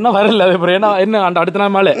 காலையில் வரணும்னு சொன்னா வரல. ஏன்னா என்ன அடுத்த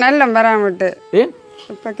நாள் மேலே நல்ல வராமட்டு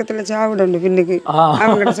பக்கத்துல சாவிட பின்னுக்கு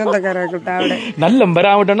அவங்க சொந்தக்காரர்கிட்ட நல்ல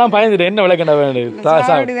வராமட்டோம்னா பயந்துட்டு என்ன விளக்கண்டா வேண்டியது.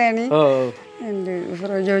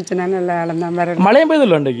 மழையும்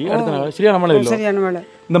பெய்தில்லை அன்றைக்கு, அடுத்த நாள் சரியான மழை இல்லை. சரியான மழை.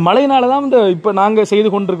 இந்த மழையினால தான் இந்த இப்போ நாங்கள் செய்து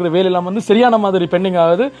கொண்டிருக்கிற வேலையெல்லாம் வந்து சரியான மாதிரி பெண்டிங்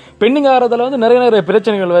ஆகுது. பெண்டிங் ஆகிறதுல வந்து நிறைய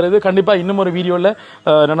பிரச்சனைகள் வருது. கண்டிப்பாக இன்னும் ஒரு வீடியோவில்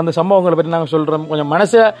நடந்த சம்பவங்களை பற்றி நாங்கள் சொல்கிறோம். கொஞ்சம்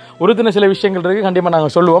மனசை உறுத்தின சில விஷயங்கள் இருக்குது, கண்டிப்பாக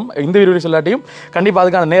நாங்கள் சொல்லுவோம். இந்த வீடியோ சொல்லாட்டியும் கண்டிப்பாக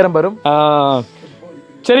அதுக்கான நேரம் வரும்.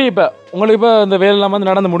 சரி, இப்போ உங்களுக்கு இப்போ இந்த வேலையெல்லாம்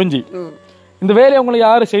வந்து நடந்து முடிஞ்சு இந்த வேலையை உங்களுக்கு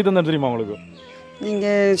யார் செய்து தந்தது தெரியுமா? உங்களுக்கு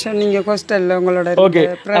நீங்கள் சொன்னீங்க ஹாஸ்டலில் உங்களோட ஓகே,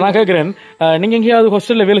 நான் கேட்குறேன், நீங்கள் எங்கேயாவது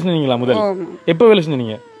ஹாஸ்டலில் வேலை செஞ்சீங்களா முதல்? எப்போ வேலை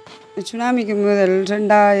செஞ்சீங்க? சுனாமிக்கு முதல்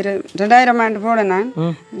 2000 ஆண்டு போட நான்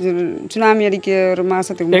சுனாமி அடிக்க ஒரு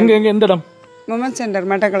மாதத்துக்கு எங்கே எந்த இடம்? Mobile centre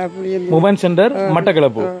Batticaloa. Mobile centre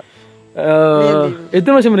Batticaloa.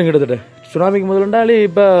 எத்தனை வருஷம் இருக்கு கிட்டத்தட்ட? சுனாமிக்கு முதல்ண்டாலே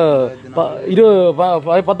இப்போ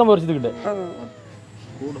 19 வருஷத்துக்கிட்ட.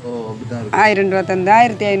 1000 ரூபா தந்து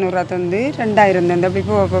 1500 ரூபா தந்து 2000 தந்து அப்படி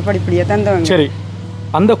படிப்படியாக தந்தவங்க. சரி,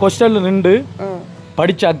 அந்த ஹாஸ்டலில் நின்று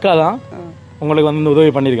படித்த அக்கா தான் உங்களுக்கு வந்து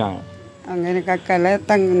உதவி பண்ணியிருக்காங்க. அங்கே எனக்கு அக்கால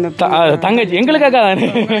தங்கச்சி. எங்களுக்கு அக்கா தானே,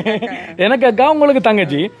 எனக்கு அக்கா உங்களுக்கு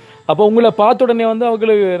தங்கச்சி. அப்போ உங்களை பார்த்த உடனே வந்து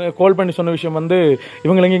அவங்களுக்கு கால் பண்ணி சொன்ன விஷயம் வந்து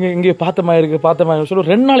இவங்களை இங்கே பார்த்த மாதிரி சொல்லி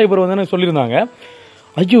 2 நாள் இப்போ வந்து எனக்கு சொல்லியிருந்தாங்க.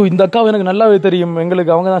 ஐயோ, இந்த அக்காவை எனக்கு நல்லாவே தெரியும்,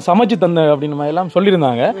 எங்களுக்கு அவங்க தான் சமைச்சு தந்த அப்படின்னு மாதிரி எல்லாம்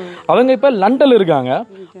சொல்லியிருந்தாங்க. அவங்க இப்போ லண்டனில் இருக்காங்க.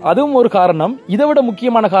 அதுவும் ஒரு காரணம். இதை விட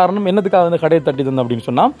முக்கியமான காரணம் என்னதுக்காக வந்து கடையை தட்டி தந்தேன் அப்படின்னு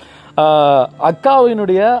சொன்னால்,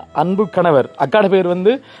 அக்காவினுடைய அன்பு கணவர், அக்காட பேர்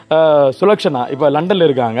வந்து சுலக்ஷனா, இப்போ லண்டனில்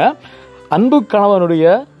இருக்காங்க. அன்பு கணவனுடைய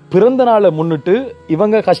பிறந்த நாளை முன்னிட்டு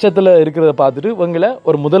இவங்க கஷ்டத்தில் இருக்கிறத பார்த்துட்டு இவங்களை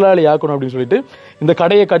ஒரு முதலாளி ஆக்கணும் அப்படின்னு சொல்லிட்டு இந்த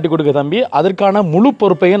கடையை கட்டி கொடுக்க தம்பி, அதற்கான முழு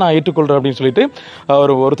பொறுப்பையை நான் ஏற்றுக்கொள்கிறேன் அப்படின்னு சொல்லிட்டு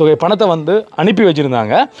ஒரு தொகை பணத்தை வந்து அனுப்பி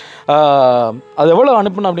வச்சுருந்தாங்க. அது எவ்வளோ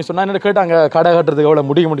அனுப்பணும் அப்படின்னு சொன்னால் என்ன கேட்டாங்க, கடை கட்டுறதுக்கு எவ்வளோ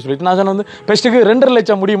முடியும்னு சொல்லிட்டு. நான் சொன்ன வந்து பெஸ்ட்டுக்கு 2.5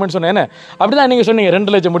 லட்சம் முடியும்னு சொன்னேன். அப்படி தான் நீங்கள் சொன்னீங்க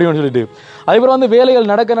 2 லட்சம் முடியும்னு சொல்லிட்டு. அதுக்கப்புறம் வந்து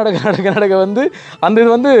வேலைகள் நடக்க வந்து அந்த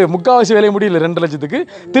இது வந்து முக்கால்வாசி வேலையை முடியல 2 லட்சத்துக்கு.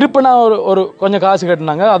 திருப்பி நான் ஒரு கொஞ்சம் காசு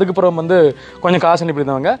கட்டினாங்க. அதுக்கப்புறம் வந்து கொஞ்சம் காசு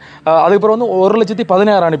அனுப்பியிருந்தவங்க. அதுக்கப்புறம் வந்து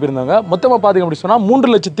 1,16,000 அனுப்பியிருந்தாங்க. மொத்தமாக பார்த்தீங்க அப்படி சொன்னால்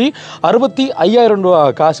 3,65,000 ரூபா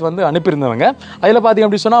காசு வந்து அனுப்பியிருந்தவங்க. அதில் பார்த்தீங்க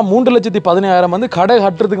அப்படி சொன்னால் 3,16,000 வந்து கடை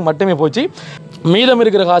கட்டுறதுக்கு மட்டுமே போச்சு. மீதம்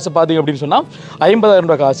இருக்கிற காசு பார்த்தீங்க அப்படின்னு சொன்னால் 50,000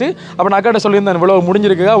 ரூபா காசு. அப்போ நான் அக்காட்ட சொல்லியிருந்தேன், இவ்வளோ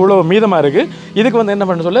முடிஞ்சிருக்கா, இவ்வளோ மீதமாக இருக்குது, இதுக்கு வந்து என்ன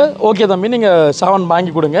பண்ண சொல்ல, ஓகே தம்பி நீங்கள் சாமான்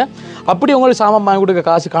வாங்கி கொடுங்க, அப்படி உங்களுக்கு சாமான் வாங்கி கொடுக்க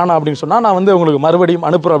காசு காணும் அப்படின்னு சொன்னால் நான் வந்து உங்களுக்கு மறுபடியும்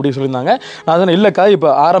அனுப்புகிறோம் அப்படின்னு சொல்லியிருந்தாங்க. நான் சொன்னேன், இல்லைக்கா இப்போ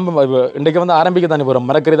இன்றைக்கு வந்து ஆரம்பிக்க தானே போகிறோம்,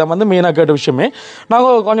 மறக்கறி தான் வந்து மெயினாக கேட்ட விஷயமே.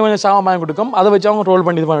 நாங்கள் கொஞ்சம் சாமான் வாங்கி கொடுக்கோம், அதை வச்சு அவங்க ரோல்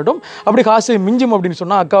பண்ணி இது பண்ணிட்டோம். அப்படி காசு மிஞ்சும் அப்படின்னு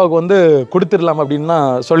சொன்னால் அக்காவுக்கு வந்து கொடுத்துடலாம் அப்படின்னு நான்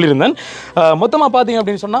சொல்லியிருந்தேன். மொத்தமாக பார்த்தீங்க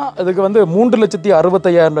அப்படின்னு சொன்னால் அதுக்கு வந்து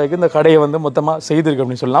 3,65,000 ரூபாய்க்கு இந்த கடையை வந்து மொத்தமாக செய்திருக்கு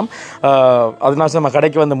அப்படின்னு சொல்லலாம். அதனால நம்ம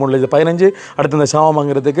கடைக்கு வந்து 3,15,000, அடுத்து இந்த சாமான்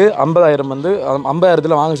வாங்குறதுக்கு 50,000 வந்து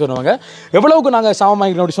 50,000 வாங்க சொன்னவங்க. எவ்வளவுக்கு நாங்கள் சாமான்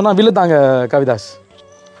வாங்கிக்கணும் அப்படின்னு சொன்னால் வில்லு தாங்க கவிதாஸ்.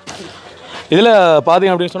 இதில்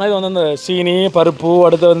பார்த்தீங்க அப்படின்னு சொன்னால் இது வந்து இந்த சீனி, பருப்பு,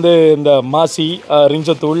 அடுத்து வந்து இந்த மாசி,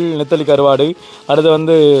 ரிஞ்சத்தூள், நெத்தலி கருவாடு, அடுத்து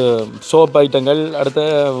வந்து சோப் ஐட்டங்கள், அடுத்து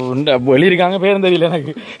எழுதியிருக்காங்க பேரும் தெரியல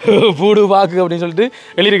எனக்கு, பூடு வாக்கு அப்படின்னு சொல்லிட்டு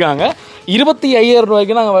எழுதியிருக்காங்க. 25,000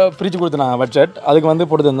 ரூபாய்க்கு நாங்கள் பிரித்து கொடுத்துனாங்க பட்ஜெட். அதுக்கு வந்து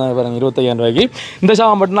போட்டு தந்தாங்க பாருங்கள் 25,000 ரூபாய்க்கு. இந்த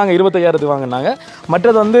சாமான் மட்டும் நாங்கள் 25,000 வாங்கினாங்க.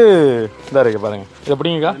 மற்றது வந்து இதாக இருக்குது பாருங்கள். இது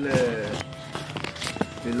எப்படிங்கக்கா?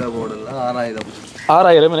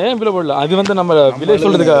 6,000 பிள்ளை போடல. அது வந்து நம்ம விலை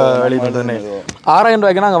சொல்கிறதுக்கு வழி பண்ணுறேன்னு 6,000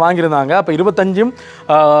 ரூபாய்க்கு நாங்கள் வாங்கியிருந்தாங்க. அப்போ 25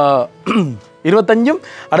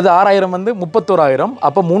 அடுத்து 6,000 வந்து 31,000.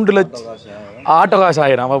 அப்போ 3 லட்சம் ஆட்டோ காசு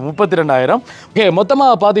 1,000, அப்போ 32,000. ஓகே,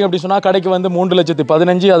 மொத்தமாக பார்த்தீங்க அப்படின்னு சொன்னால் கடைக்கு வந்து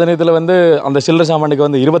 3,15,000. அதன் இதில் வந்து அந்த சில்லறை சாமானுக்கு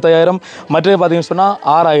வந்து 25,000. மற்றது பார்த்தீங்கன்னு சொன்னால்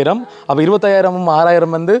 6,000. அப்போ 25,000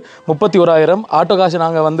 6,000 வந்து 31,000. ஆட்டோ காசு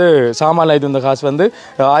நாங்கள் வந்து சாமான் இது இந்த காசு வந்து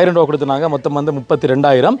 1,000 ரூபா கொடுத்துனாங்க. மொத்தம் வந்து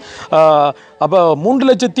 32,000. அப்போ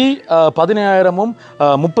 3,17,000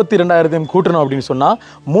 32,000 கூட்டணும் அப்படின்னு சொன்னால்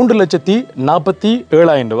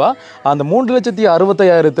 3,47,000 ரூபா. அந்த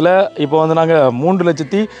 3,65,000 இப்போ வந்து நாங்கள்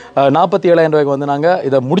 3,47,000 ரூபாய்க்கு வந்து நாங்கள்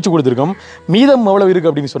இதை முடிச்சு கொடுத்துருக்கோம். மீதம் எவ்வளவு இருக்குது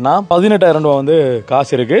அப்படின்னு சொன்னால் 18,000 ரூபா வந்து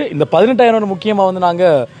காசு இருக்குது. இந்த 18,000 முக்கியமாக வந்து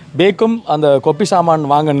நாங்கள் பேக்கும் அந்த கொப்பி சாமான்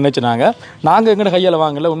வாங்க நினைச்சினாங்க. நாங்கள் எங்கள்ட கையால்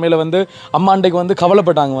வாங்கலை. உண்மையில் வந்து அம்மாண்டைக்கு வந்து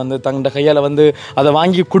கவலைப்பட்டாங்க, வந்து தங்கள்ட கையால் வந்து அதை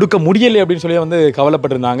வாங்கி கொடுக்க முடியலை அப்படின்னு சொல்லி வந்து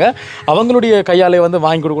கவலைப்பட்டிருந்தாங்க. அவங்களுடைய கையாலே வந்து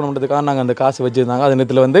வாங்கி கொடுக்கணுன்றதுக்காக நாங்கள் அந்த காசு வச்சுருந்தாங்க. அந்த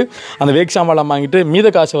நேரத்தில் வந்து அந்த வேக் சாமான் வாங்கிட்டு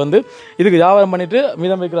மீத காசை வந்து இதுக்கு வியாபாரம் பண்ணிவிட்டு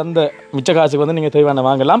மீதம் வைக்கிற அந்த மிச்ச காசுக்கு வந்து நீங்கள் தேவையான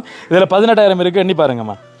வாங்கலாம். இதில் 18,000 இருக்குது, எண்ணி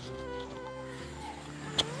பாருங்கம்மா.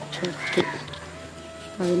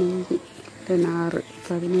 15,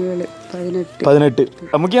 16, 17, 18.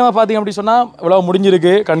 முக்கியமாக பார்த்தீங்க அப்படி சொன்னால் இவ்வளோ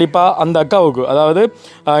முடிஞ்சிருக்கு. கண்டிப்பாக அந்த அக்காவுக்கு, அதாவது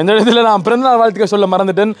இந்த இடத்துல நான் பிறந்தநாள் வாழ்த்துக்கள் சொல்ல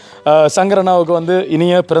மறந்துட்டேன். சங்கரனாவுக்கு வந்து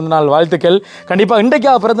இனிய பிறந்தநாள் வாழ்த்துக்கள். கண்டிப்பாக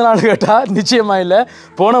இன்றைக்கா பிறந்தநாள் கேட்டால் நிச்சயமாக இல்லை,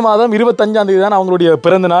 போன மாதம் 25ஆம் தேதி தான் அவங்களுடைய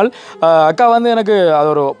பிறந்தநாள். அக்கா வந்து எனக்கு அது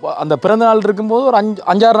ஒரு அந்த பிறந்தநாள் இருக்கும்போது ஒரு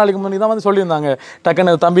 5-6 நாளைக்கு முன்னாடி தான் வந்து சொல்லியிருந்தாங்க,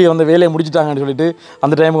 டக்குன்னு தம்பி வந்து வேலையை முடிச்சிட்டாங்கன்னு சொல்லிட்டு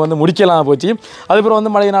அந்த டைமுக்கு வந்து முடிக்கலாம் போச்சு. அதுக்கப்புறம்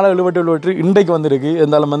வந்து மழையினால் விழுவட்டு இன்றைக்கு வந்துருக்கு.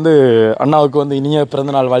 இருந்தாலும் வந்து அண்ணாவுக்கு வந்து இனிய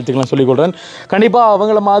பிறந்தநாள் வாழ்த்துக்கள்லாம் சொல்லி சொல்லிக்கொள்கிறேன். கண்டிப்பாக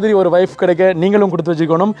அவங்கள மாதிரி ஒரு வைஃப் கிடைக்க நீங்களும் கொடுத்து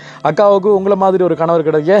வச்சுக்கணும். அக்காவுக்கு உங்களை மாதிரி ஒரு கணவர்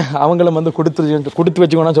கிடைக்க அவங்களும் வந்து கொடுத்து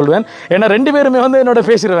வச்சுக்கணும்னு சொல்லுவேன். ஏன்னா 2 பேருமே வந்து என்னோட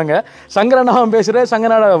பேசுகிறவங்க. சங்கரனாவும் பேசுகிறேன்,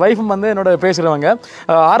 சங்கரனோட வைஃபும் வந்து என்னோட பேசுகிறவங்க.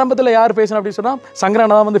 ஆரம்பத்தில் யார் பேசணும் அப்படின்னு சொன்னால்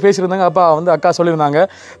சங்கரனா தான் வந்து பேசியிருந்தாங்க. அப்பா வந்து அக்கா சொல்லியிருந்தாங்க,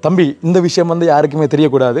 தம்பி இந்த விஷயம் வந்து யாருக்குமே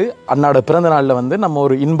தெரியக்கூடாது. அண்ணாவோட பிறந்த நாளில் வந்து நம்ம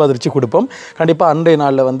ஒரு இன்ப அதிர்ச்சி கொடுப்போம். கண்டிப்பாக அன்றைய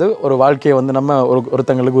நாளில் வந்து ஒரு வாழ்க்கையை வந்து நம்ம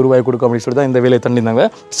ஒருத்தங்களுக்கு உருவாக்கி கொடுக்கும் அப்படின்னு சொல்லி தான் இந்த வேலையை தண்டிருந்தாங்க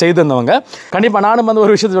செய்திருந்தவங்க. கண்டிப்பாக நானும் வந்து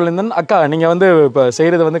ஒரு விஷயத்தை சொல்லியிருந்தேன், அக்கா நீங்கள் வந்து இப்போ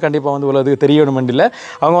செய்கிறது வந்து கண்டிப்பாக வந்து உலகத்துக்கு தெரியணும் இல்லை.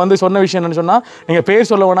 அவங்க வந்து சொன்ன விஷயம் என்னன்னு சொன்னால், நீங்கள் பேர்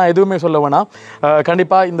சொல்ல வேணாம், எதுவுமே சொல்ல வேணாம்,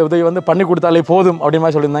 கண்டிப்பாக இந்த உதவி வந்து பண்ணி கொடுத்தாலே போதும்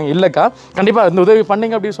அப்படிமா சொல்லியிருந்தாங்க. இல்லைக்கா கண்டிப்பாக இந்த உதவி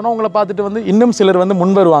பண்ணிங்க அப்படின்னு சொன்னால் உங்களை பார்த்துட்டு வந்து இன்னும் சிலர் வந்து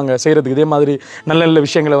முன் வருவாங்க செய்கிறதுக்கு, இதே மாதிரி நல்ல நல்ல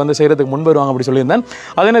விஷயங்களை வந்து செய்கிறதுக்கு முன் வருவாங்க அப்படி சொல்லியிருந்தேன்.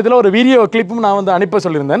 அதே நேரத்தில் ஒரு வீடியோ கிளிப்பும் நான் வந்து அனுப்ப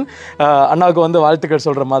சொல்லியிருந்தேன். அண்ணாவுக்கு வந்து வாழ்த்துக்கள்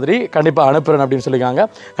சொல்கிற மாதிரி கண்டிப்பாக அனுப்புகிறேன் அப்படின்னு சொல்லியிருக்காங்க.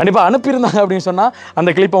 கண்டிப்பாக அனுப்பியிருந்தாங்க அப்படின்னு சொன்னால் அந்த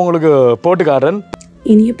கிளிப்பை உங்களுக்கு போட்டுக்காரன்.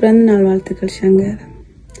 இனிய பிறந்த நாள் வாழ்த்துக்கள் சங்கர்.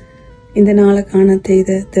 இந்த நாளை காண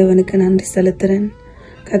செய்த தேவனுக்கு நன்றி செலுத்துகிறேன்.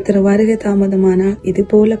 கர்த்தர் வருகை தாமதமானால் இது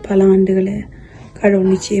போல பல ஆண்டுகளை கடவுள்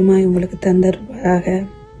நிச்சயமாய் உங்களுக்கு தந்தருவாராக.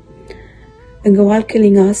 எங்கள் வாழ்க்கையில்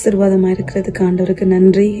நீங்கள் ஆசீர்வாதமாக இருக்கிறதுக்கு ஆண்டவருக்கு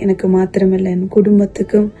நன்றி. எனக்கு மாத்திரமில்லை, என்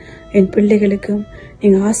குடும்பத்துக்கும் என் பிள்ளைகளுக்கும்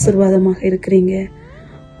நீங்கள் ஆசீர்வாதமாக இருக்கிறீங்க.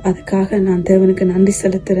 அதுக்காக நான் தேவனுக்கு நன்றி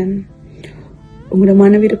செலுத்துகிறேன். உங்களோட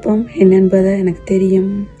மன விருப்பம் என்ன என்பதை எனக்கு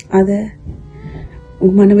தெரியும். அதை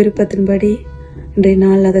உங்கள் மன விருப்பத்தின்படி இன்றைய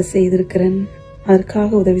நாள் அதை செய்திருக்கிறேன். அதற்காக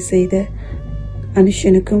உதவி செய்த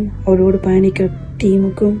அனுஷனுக்கும் அவரோடு பயணிக்கிற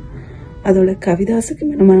டீமுக்கும் அதோட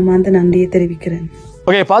கவிதாசுக்கும் மனமார்ந்த நன்றியை தெரிவிக்கிறேன்.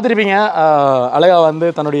 ஓகே, பார்த்துருப்பீங்க அழகா வந்து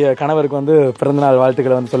தன்னுடைய கணவருக்கு வந்து பிறந்தநாள்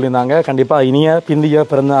வாழ்த்துக்களை வந்து சொல்லியிருந்தாங்க. கண்டிப்பாக இனிய பிந்திய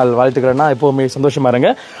பிறந்தநாள் வாழ்த்துக்கள்னா எப்போவுமே சந்தோஷமா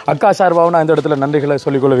இருங்க. அக்கா சார்பாகவும் நான் இந்த இடத்துல நன்றிகளை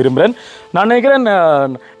சொல்லிக்கொள்ள விரும்புகிறேன். நான் நினைக்கிறேன்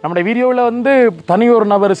நம்முடைய வீடியோவில் வந்து தனி ஒரு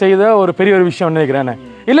நபர் செய்த ஒரு பெரிய ஒரு விஷயம் நினைக்கிறேன்.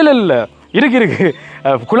 இல்லை இருக்கு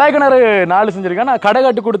குழாய் கிணறு 4 செஞ்சுருக்கேன். நான் கடை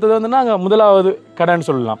கட்டி கொடுத்தது வந்து நாங்கள் முதலாவது கடைன்னு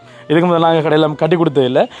சொல்லலாம். இதுக்கு முதல்ல நாங்கள் கடையெல்லாம் கட்டி கொடுத்தது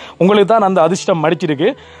இல்லை. உங்களுக்கு தான் அந்த அதிர்ஷ்டம் மடிச்சிருக்கு.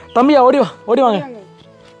 தம்பியா ஓடி வாங்க.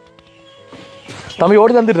 தம்பி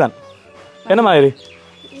ஓடி தந்துட்டான். என்ன மாதிரி?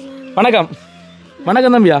 வணக்கம்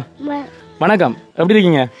தம்பியா. வணக்கம், எப்படி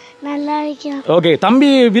இருக்கீங்க? நல்லா இருக்கேன். ஓகே, தம்பி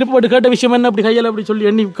விருப்பப்பட்டு கேட்ட விஷயம் என்ன? அப்படி கையால் அப்படி சொல்லி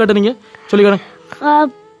எண்ணி கேட்டீங்க, சொல்லிக்கிறேன்.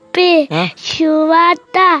 காப்பி,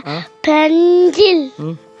 சுவாட்டா, பென்சில்,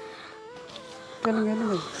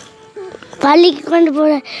 பள்ளிக்கு கொண்டு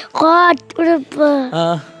போற கோட் உடுப்பு,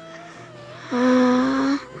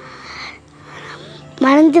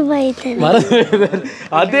 மறந்து போயிட்டேன்.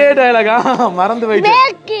 அதே டயலாகா? மறந்து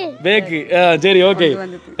போயிட்டேன். பேக்கு. சரி,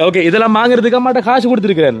 ஓகே. இதெல்லாம் வாங்குறதுக்கு அம்மாட்ட காசு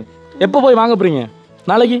கொடுத்துருக்கிறேன். எப்போ போய் வாங்க போறீங்க?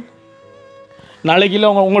 நாளைக்கு இல்லை,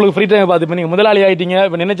 உங்களுக்கு ஃப்ரீ டைமை பார்த்து இப்போ நீங்கள் முதலாளி ஆகிட்டீங்க.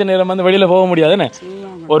 இப்போ நினைச்ச நேரம் வந்து வெளியில் போக முடியாதுன்னு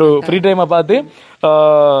ஒரு ஃப்ரீ டைமை பார்த்து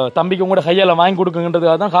தம்பிக்கு உங்களோட கையால் வாங்கி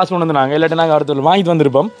கொடுக்குன்றதுக்காக தான் காசு கொண்டு வந்தாங்க. இல்லாட்டி நாங்கள் அடுத்த வாங்கிட்டு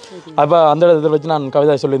வந்திருப்போம். அப்போ அந்த இடத்துல வச்சு நான்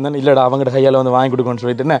கவிதா சொல்லியிருந்தேன், இல்லைடா அவங்கள்ட்ட கையால் வந்து வாங்கி கொடுக்கணும்னு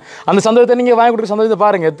சொல்லிட்டு அந்த சந்தோஷத்தை நீங்கள் வாங்கி கொடுக்குற சந்தோஷத்தை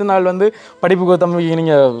பாருங்கள். எத்தனை நாள் வந்து படிப்புக்கு தம்பிக்கு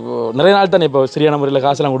நீங்கள் நிறைய நாள் தானே இப்போ சரியான முறையில்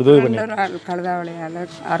காசெல்லாம் கொடுத்து பண்ணி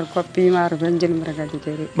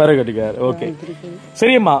மரக்கட்டிக்கார். ஓகே,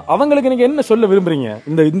 சரியம்மா. அவங்களுக்கு நீங்கள் என்ன சொல்ல விரும்புறீங்க?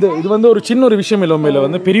 இது வந்து ஒரு சின்ன ஒரு விஷயம் இல்லை, உண்மையில்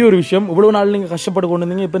வந்து பெரிய ஒரு விஷயம். இவ்வளோ நாள் நீங்கள் கஷ்டப்பட்டு கொண்டு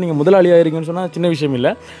வந்தீங்க, இப்போ நீங்கள் முதலாளி ஆயிருக்கீங்கன்னு சொன்னால் சின்ன விஷயம்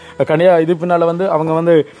இல்லை. கண்டிப்பாக இது பின்னால் வந்து அவங்க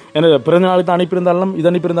வந்து என்ன பிறந்த நாளுக்கு அனுப்பியிருந்தாலும் இது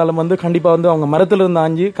அனுப்பியிருந்தாலும் வந்து கண்டிப்பாக வந்து அவங்க மரத்தில் இருந்து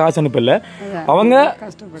ஆஞ்சி காசு அனுப்பல. அவங்க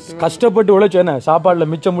கஷ்டப்பட்டு உழைச்சு என்ன சாப்பாட்டில்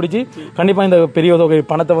மிச்சம் முடிச்சு கண்டிப்பாக இந்த பெரிய தொகை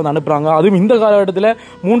பணத்தை வந்து அனுப்புகிறாங்க. அதுவும் இந்த காலகட்டத்தில்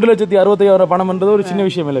 3,65,000 பணம்ன்றது ஒரு சின்ன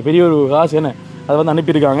விஷயம் இல்லை, பெரிய ஒரு காசு என்ன அதை வந்து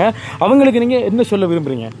அனுப்பியிருக்காங்க. அவங்களுக்கு நீங்கள் என்ன சொல்ல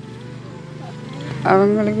விரும்புகிறீங்க?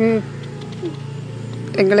 அவங்களுக்கு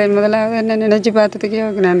எங்களை முதலாவது என்ன நினச்சி பார்த்ததுக்கே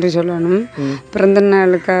அவருக்கு நன்றி சொல்லணும். பிறந்த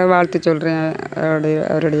நாளுக்காக வாழ்த்து சொல்கிறேன்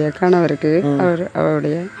அவருடைய கணவருக்கு.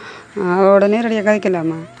 அவரோட நேரடியாக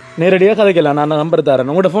கதைக்கலாமா? நேரடியாக கதைக்கலாம். நான் நம்பர்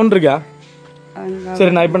தரேன். உங்களோட ஃபோன் இருக்கா?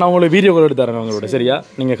 சரி, நான் இப்போ நான் உங்களுக்கு வீடியோ கால் எடுத்து தரேன் உங்களோட. சரியா?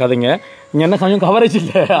 நீங்கள் கதைங்க. நீங்கள் என்ன கொஞ்சம் கவரேஜ்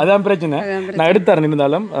இல்லை, அதான் பிரச்சனை. நான் எடுத்தாரேன்,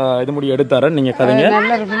 இருந்தாலும் இது முடியும் எடுத்தாரேன். நீங்கள் கதைங்க.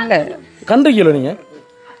 நல்ல கண்டிக்கல நீங்கள்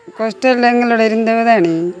கொஸ்டல் எங்களோட இருந்தவ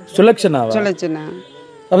தானே சுலக்ஷனா?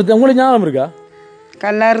 அப்போ உங்களுக்கு ஞாபகம் இருக்கா?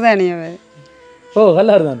 கல்லாறு தானே அவ.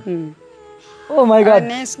 கல்லாறு தான். Oh my God.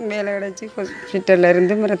 நேஸ்க்கு மேலே கிடச்சி ஹாஸ்பிட்டலில்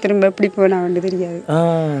இருந்து திரும்ப எப்படி போனா வந்து தெரியாது.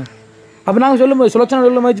 அப்போ நாங்கள் சொல்லும்போது சுலக்ஷனா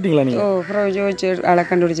சொல்ல மாதிரிச்சிட்டிங்களா நீங்கள்? அப்புறம் ஜோதிச்சு ஆளை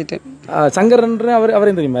கண்டுபிடிச்சிட்டேன். சங்கரன்ற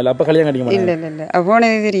அவரையும் தெரியுமா? இல்லை, அப்போ கல்யாணம் கட்டிக்க மாட்டேன். இல்லை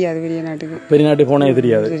போனதே தெரியாது, பெரிய நாட்டுக்கு போனதே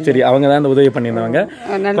தெரியாது. சரி, அவங்க தான் இந்த உதவி பண்ணியிருந்தாங்க.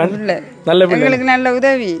 நல்ல எங்களுக்கு நல்ல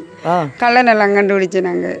உதவி. கள்ளனெல்லாம் கண்டுபிடிச்சு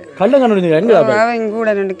நாங்கள் கள்ளம் கண்டுபிடிச்சீங்க. அவங்க கூட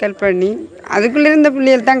ரெண்டு கல் பண்ணி அதுக்குள்ள இருந்த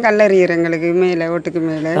பிள்ளைகள் தான் கல்லறியர் எங்களுக்கு மேலே ஓட்டுக்கு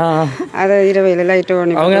மேலே. அதை இரவையில் லைட்டு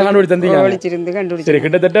அவங்க கண்டுபிடிச்சு தந்தீங்க, ஒழிச்சிருந்து கண்டுபிடிச்சு.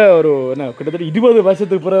 கிட்டத்தட்ட ஒரு 20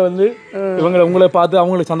 வருஷத்துக்கு பிறகு வந்து இவங்களை உங்களை பார்த்து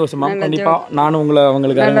அவங்களுக்கு சந்தோஷமா கண்டிப்பா நானும் உங்களை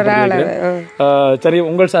அவங்களுக்கு அறிமுகப்படுத்திக்கிறேன். சரி,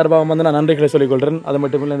 உங்கள் சார்பாக வந்து நான் நன்றிகளை சொல்லிக்கொள்கிறேன். அது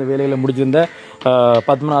மட்டும் இல்லை இந்த வேலையில முடிஞ்சிருந்த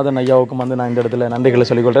பத்மநாதன் ஐயாவுக்கும் வந்து நான் இந்த இடத்துல நன்றிகளை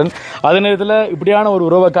சொல்லிக்கொள்கிறேன். அதே நேரத்தில் இப்படியான ஒரு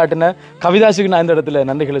உறவை காட்டின கவிதாசுக்கு நான் இந்த இடத்துல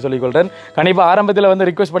நன்றிகளை சொல்லிக்கொள்கிறேன். கண்டிப்பா ஆரம்பத்தில் வந்து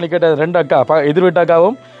ரிக்வெஸ்ட் பண்ணி கேட்ட 2 அக்கா, எதிர் வீட்டு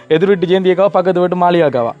அக்காவும் எதிர் வீட்டு ஜெயந்தி அக்காவா, பக்கத்து வீட்டு மாலினி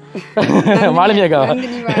அக்காவா மாலினி அக்காவா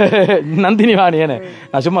நந்தினி வாணியன்னு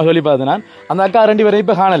நான் சும்மா சொல்லி பார்த்தேன். நான் அந்த அக்கா 2 பேரும்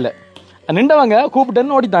இப்ப காணல. நின்றவங்க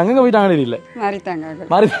கூப்பிட்டேன்னு ஓடிட்டாங்க. எங்க போயிட்டாங்க தெரியல.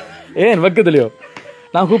 மாறி ஏன் பக்கத்துலயோ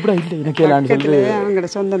நான் கூப்பிட இல்லை எனக்கு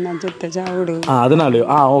அதனாலயோ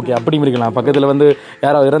ஓகே அப்படி இருக்கலாம். பக்கத்துல வந்து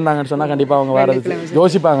யாராவது இருந்தாங்கன்னு சொன்னா கண்டிப்பா அவங்க வேற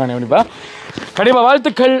யோசிப்பாங்க. கண்டிப்பா கண்டிப்பா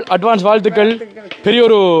வாழ்த்துக்கள், அட்வான்ஸ் வாழ்த்துக்கள். பெரிய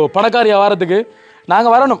ஒரு பணக்காரியா வாரத்துக்கு நாங்க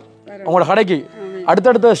வரணும் உங்களோட கடைக்கு.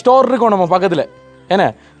 அடுத்தடுத்த ஸ்டோர் இருக்கும் நம்ம பக்கத்துல. ஏன்னா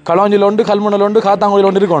களவாஞ்சில் உண்டு, கல்முனையில் உண்டு, காத்தாங்குடியில்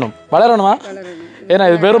உண்டு இருக்கணும். வளரணுமா? ஏன்னா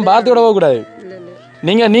இது வெறும் பார்த்தையோட போகக்கூடாது.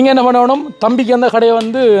 நீங்கள் என்ன பண்ணணும், தம்பிக்கு அந்த கடையை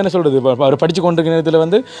வந்து என்ன சொல்கிறது, அவர் படித்து கொண்டிருக்கிற நேரத்தில்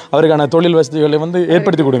வந்து அவருக்கான தொழில் வசதிகளை வந்து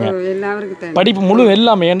ஏற்படுத்தி கொடுங்க. படிப்பு முழு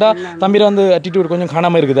எல்லாமே. ஏன்டா தம்பியில் வந்து அட்டிடியூட் கொஞ்சம்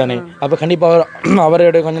காணாமல் இருக்குது தானே. அப்போ கண்டிப்பாக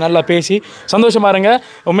அவரோட கொஞ்சம் நல்லா பேசி சந்தோஷமாக இருங்க.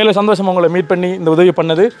 உண்மையில சந்தோஷமாக உங்களை மீட் பண்ணி இந்த உதவி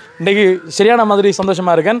பண்ணது இன்றைக்கி சரியான மாதிரி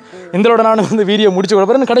சந்தோஷமாக இருக்கேன். இதோட நான் வந்து வீடியோ முடிச்சு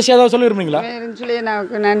கொடுப்பேன். கடைசியாக ஏதாவது சொல்லி விரும்புங்களா? சொல்லி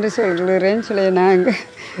நான் நன்றி சொல்கிறேன். சொல்லி நான்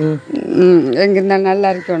எங்கே நல்லா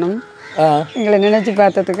இருக்கணும். எங்களை நினைச்சு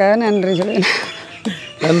பார்த்ததுக்காக நன்றி சொல்லுவேன்.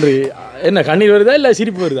 நன்றி. என்ன கண்ணீர் வருதா இல்லை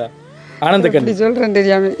சிரிப்பு வருதா? ஆனந்த கண்ணி சொல்கிறேன்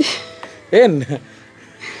தெரியாமல். ஏன்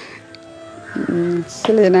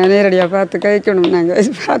சொல்லி நான் நேரடியாக பார்த்து கழிக்கணும். நாங்கள்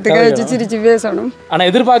பார்த்து கழிச்சு சிரிச்சு பேசணும். ஆனால்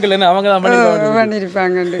எதிர்பார்க்கலன்னு அவங்க தான்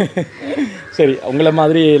பண்ணியிருப்பாங்க. சரி, உங்களை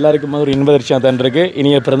மாதிரி எல்லாருக்கும் ஒரு இன்பதர்ச்சியாக தான் இருக்கு.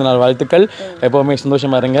 இனிய பிறந்தநாள் வாழ்த்துக்கள். எப்போவுமே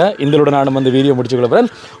சந்தோஷமா இருங்க. இதோட நானும் வந்து வீடியோ முடிச்சு கொள்கிறேன்.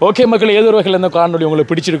 ஓகே மக்கள், ஏதோ ஒரு வகையில் இந்த காணொலி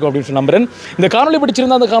உங்களுக்கு பிடிச்சிருக்கும் அப்படின்னு நம்புறேன். இந்த காணொலி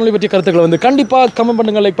பிடிச்சிருந்தா அந்த காணொலி பற்றிய கருத்துக்களை வந்து கண்டிப்பாக கமெண்ட்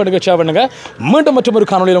பண்ணுங்க, லைக் பண்ணுங்க, ஷேர் பண்ணுங்க. மீண்டும் மற்றும் ஒரு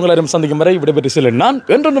காணொலியில் உங்களை எல்லாரும் சந்திக்கும் வரை விடைபெற்று செல்ல நான்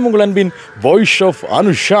என்றும் உங்கள் அன்பின் வாய்ஸ் ஆஃப்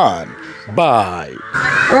அனுஷான். பாய்.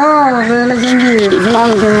 வேலை செஞ்சு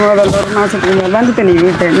சுனாமிக்கு முதல் ஒரு மாதத்துக்கு வந்து தண்ணி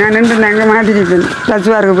விட்டேன். நான் நின்று நாங்கள் மாட்டிருப்பேன்.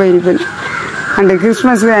 தச்சுவாருக்கு போயிருப்பேன். அந்த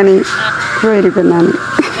கிறிஸ்மஸ் தானே போயிருப்பேன்.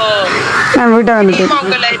 நான் வீட்டை வந்துட்டேன்.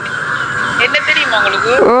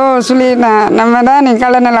 சொல்லி நம்ம தான் நீ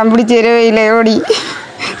கல்லணெல்லாம் பிடிச்சி இரவையில் ஓடி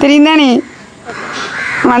தெரியும் தானே.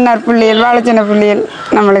 மன்னார் பிள்ளைகள், வாழைச்சன பிள்ளைகள்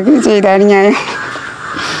நம்மளுக்கு செய்த அநியாயம்.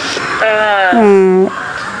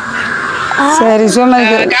 சரி, சோமரி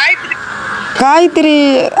காயத்ரி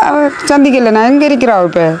அவ சந்திக்கல. நான் எங்கே இருக்கிறா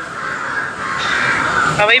இப்போ?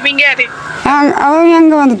 அவங்க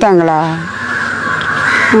அங்கே வந்துட்டாங்களா?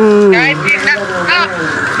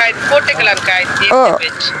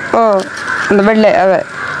 ஓ அந்த பெட்ல அவ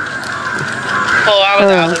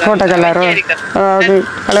போட்ட கலரோ அது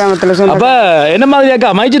கல்யாணத்தில் சொன்ன. அப்ப என்ன மாதிரி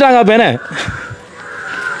அக்கா மயச்சிட்டாங்க? அப்ப என்ன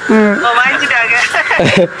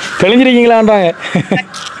தெளிஞ்சிருக்கீங்களான்றாங்க.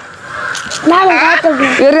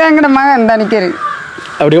 வெறும் எங்கட மகன் தான் நிற்கிறது.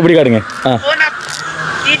 அப்படி எப்படி காட்டுங்க.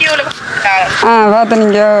 பார்த்த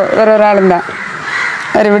நீங்கள் வேற ஒரு ஆளும் தான்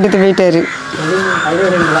வேறு விட்டுட்டு போயிட்டாரு.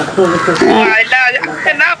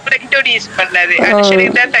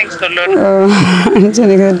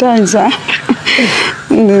 தேங்க்ஸா.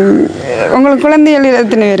 உங்களுக்கு குழந்தைகள்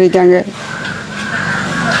எத்தனை பேர் இருக்காங்க?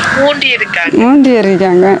 3 பேர்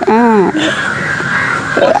இருக்காங்க.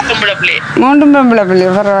 3 பொம்பளை பிள்ளை.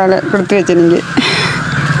 பரவாயில்ல, கொடுத்து வச்ச நீங்கள்.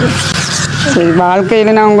 சரி,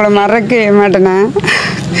 வாழ்க்கையில் நான் உங்களை மறக்கவே மாட்டேனா.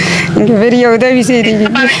 இங்கே பெரிய உதவி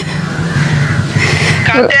செய்திருக்கீங்க.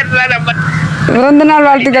 பிறந்த நாள்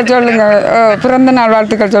வாழ்த்துக்கள் சொல்லுங்க. பிறந்த நாள்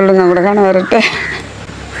வாழ்த்துக்கள் சொல்லுங்க கூட கணவர்கிட்ட.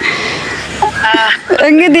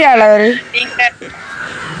 எங்கதியாள் அவரு?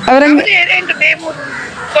 அவர்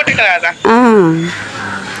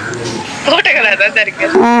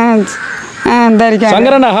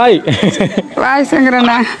சங்கரண்ணா. ஹாய். வாய்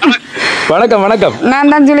சங்கரண்ணா. வணக்கம். வணக்கம்.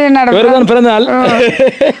 நான் தான் சொல்லி நடக்கும் பிறந்த நாள்.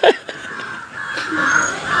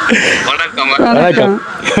 வணக்கம்.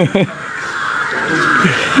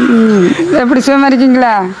 எப்படி சுகமா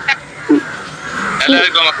இருக்கீங்களா?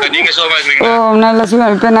 ஓ, நல்ல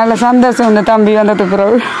சுகம். இப்போ நல்ல சந்தோஷம். இந்த தம்பி வந்தது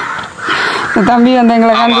பிறகு இந்த தம்பி வந்து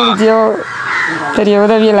எங்களை கண்டுபிடிச்சியோ பெரிய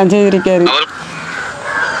உதவியெல்லாம் செய்திருக்காரு.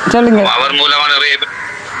 சொல்லுங்க.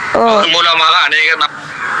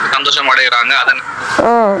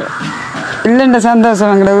 ஓ, இல்லைண்ட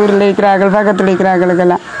சந்தோஷம். எங்களை ஊரில் இருக்கிறார்கள், பக்கத்தில்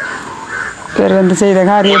இருக்கிறார்களுக்கெல்லாம் பேர் வந்து செய்த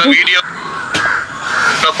காரியம்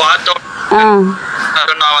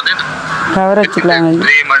கவரச்சுக்கலாம்.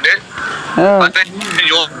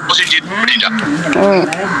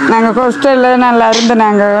 நாங்கள் ஹாஸ்டலில் நல்லா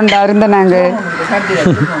இருந்தனாங்க, அருந்தனாங்க.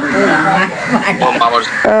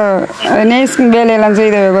 நேர்சிங் வேலையெல்லாம்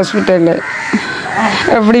செய்த ஹாஸ்பிட்டலில்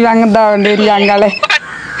எப்படி வாங்கதா வேண்டிய அங்காலே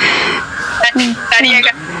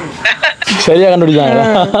சரியா கண்டுபிடிச்சாங்க.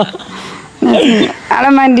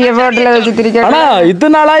 அலமாண்டிய போட்டில் வச்சு திரிக்க ஆனா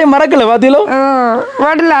இத்தனை நாளாய் மறக்கல பாத்தீங்களோ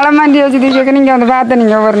போட்டில் அலமாண்டிய வச்சு திரிக்க நீங்க வந்து பார்த்த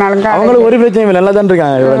நீங்க ஒவ்வொரு நாளும் அவங்களுக்கு ஒரு பிரச்சனையும் இல்லை நல்லா தான்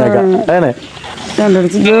இருக்காங்க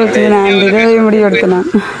ஜோதிச்சு நான் முடிவு எடுத்தேன்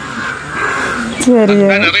சரி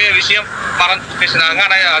நிறைய விஷயம் மறந்து பேசினாங்க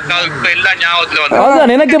ஆனா அக்காவுக்கு எல்லாம் ஞாபகத்துல வந்து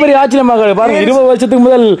அதான் எனக்கு பெரிய ஆச்சரியமாக பாருங்க 20 வருஷத்துக்கு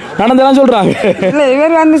முதல் நடந்தெல்லாம் சொல்றாங்க இல்லை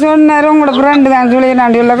இவர் வந்து சொன்னார் உங்களோட ஃப்ரெண்டு தான் சொல்லி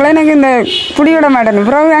நான் சொல்லக்குள்ள எனக்கு இந்த பிடிவிட மாட்டேன்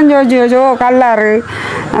பிறகு அஞ்சு வச்சு கல்லாறு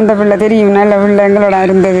அந்த பிள்ளை தெரியும் நல்ல பிள்ளை எங்களோட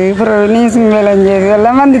இருந்தது பிறகு நீசும் வேலை செஞ்சது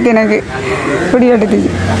எல்லாம் வந்துட்டு எனக்கு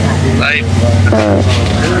பிடிவெடுத்துச்சு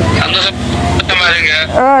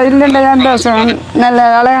இல்லைண்ட சந்தோஷம் நல்ல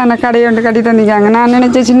அழகான கடை ஒன்று கட்டி தந்திக்காங்க நான்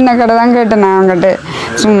நினைச்ச சின்ன கடை தான் கேட்டேன் நான் அவங்ககிட்ட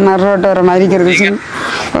சும்மா ரோட்டு வர மாதிரி இருக்கிறது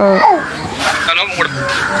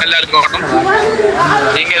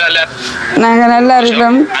நாங்க நல்லா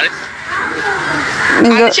இருக்கோம்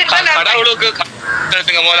நீங்க கடவுளுக்கு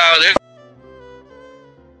முதலாவது